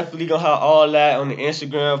 I'm definitely gonna have all that on the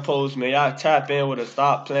Instagram post, man. Y'all tap in with a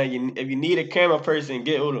stop playing. If you need a camera person,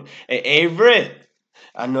 get with them. Hey, Avery,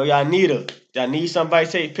 I know y'all need her. Y'all need somebody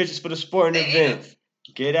to take pictures for the sporting events.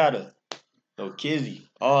 Get at her. No Kizzy.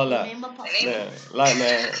 All that. Man,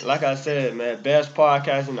 like I said, man, best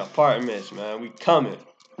podcast in the apartments, man. We coming.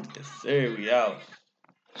 Yes, sir, we out.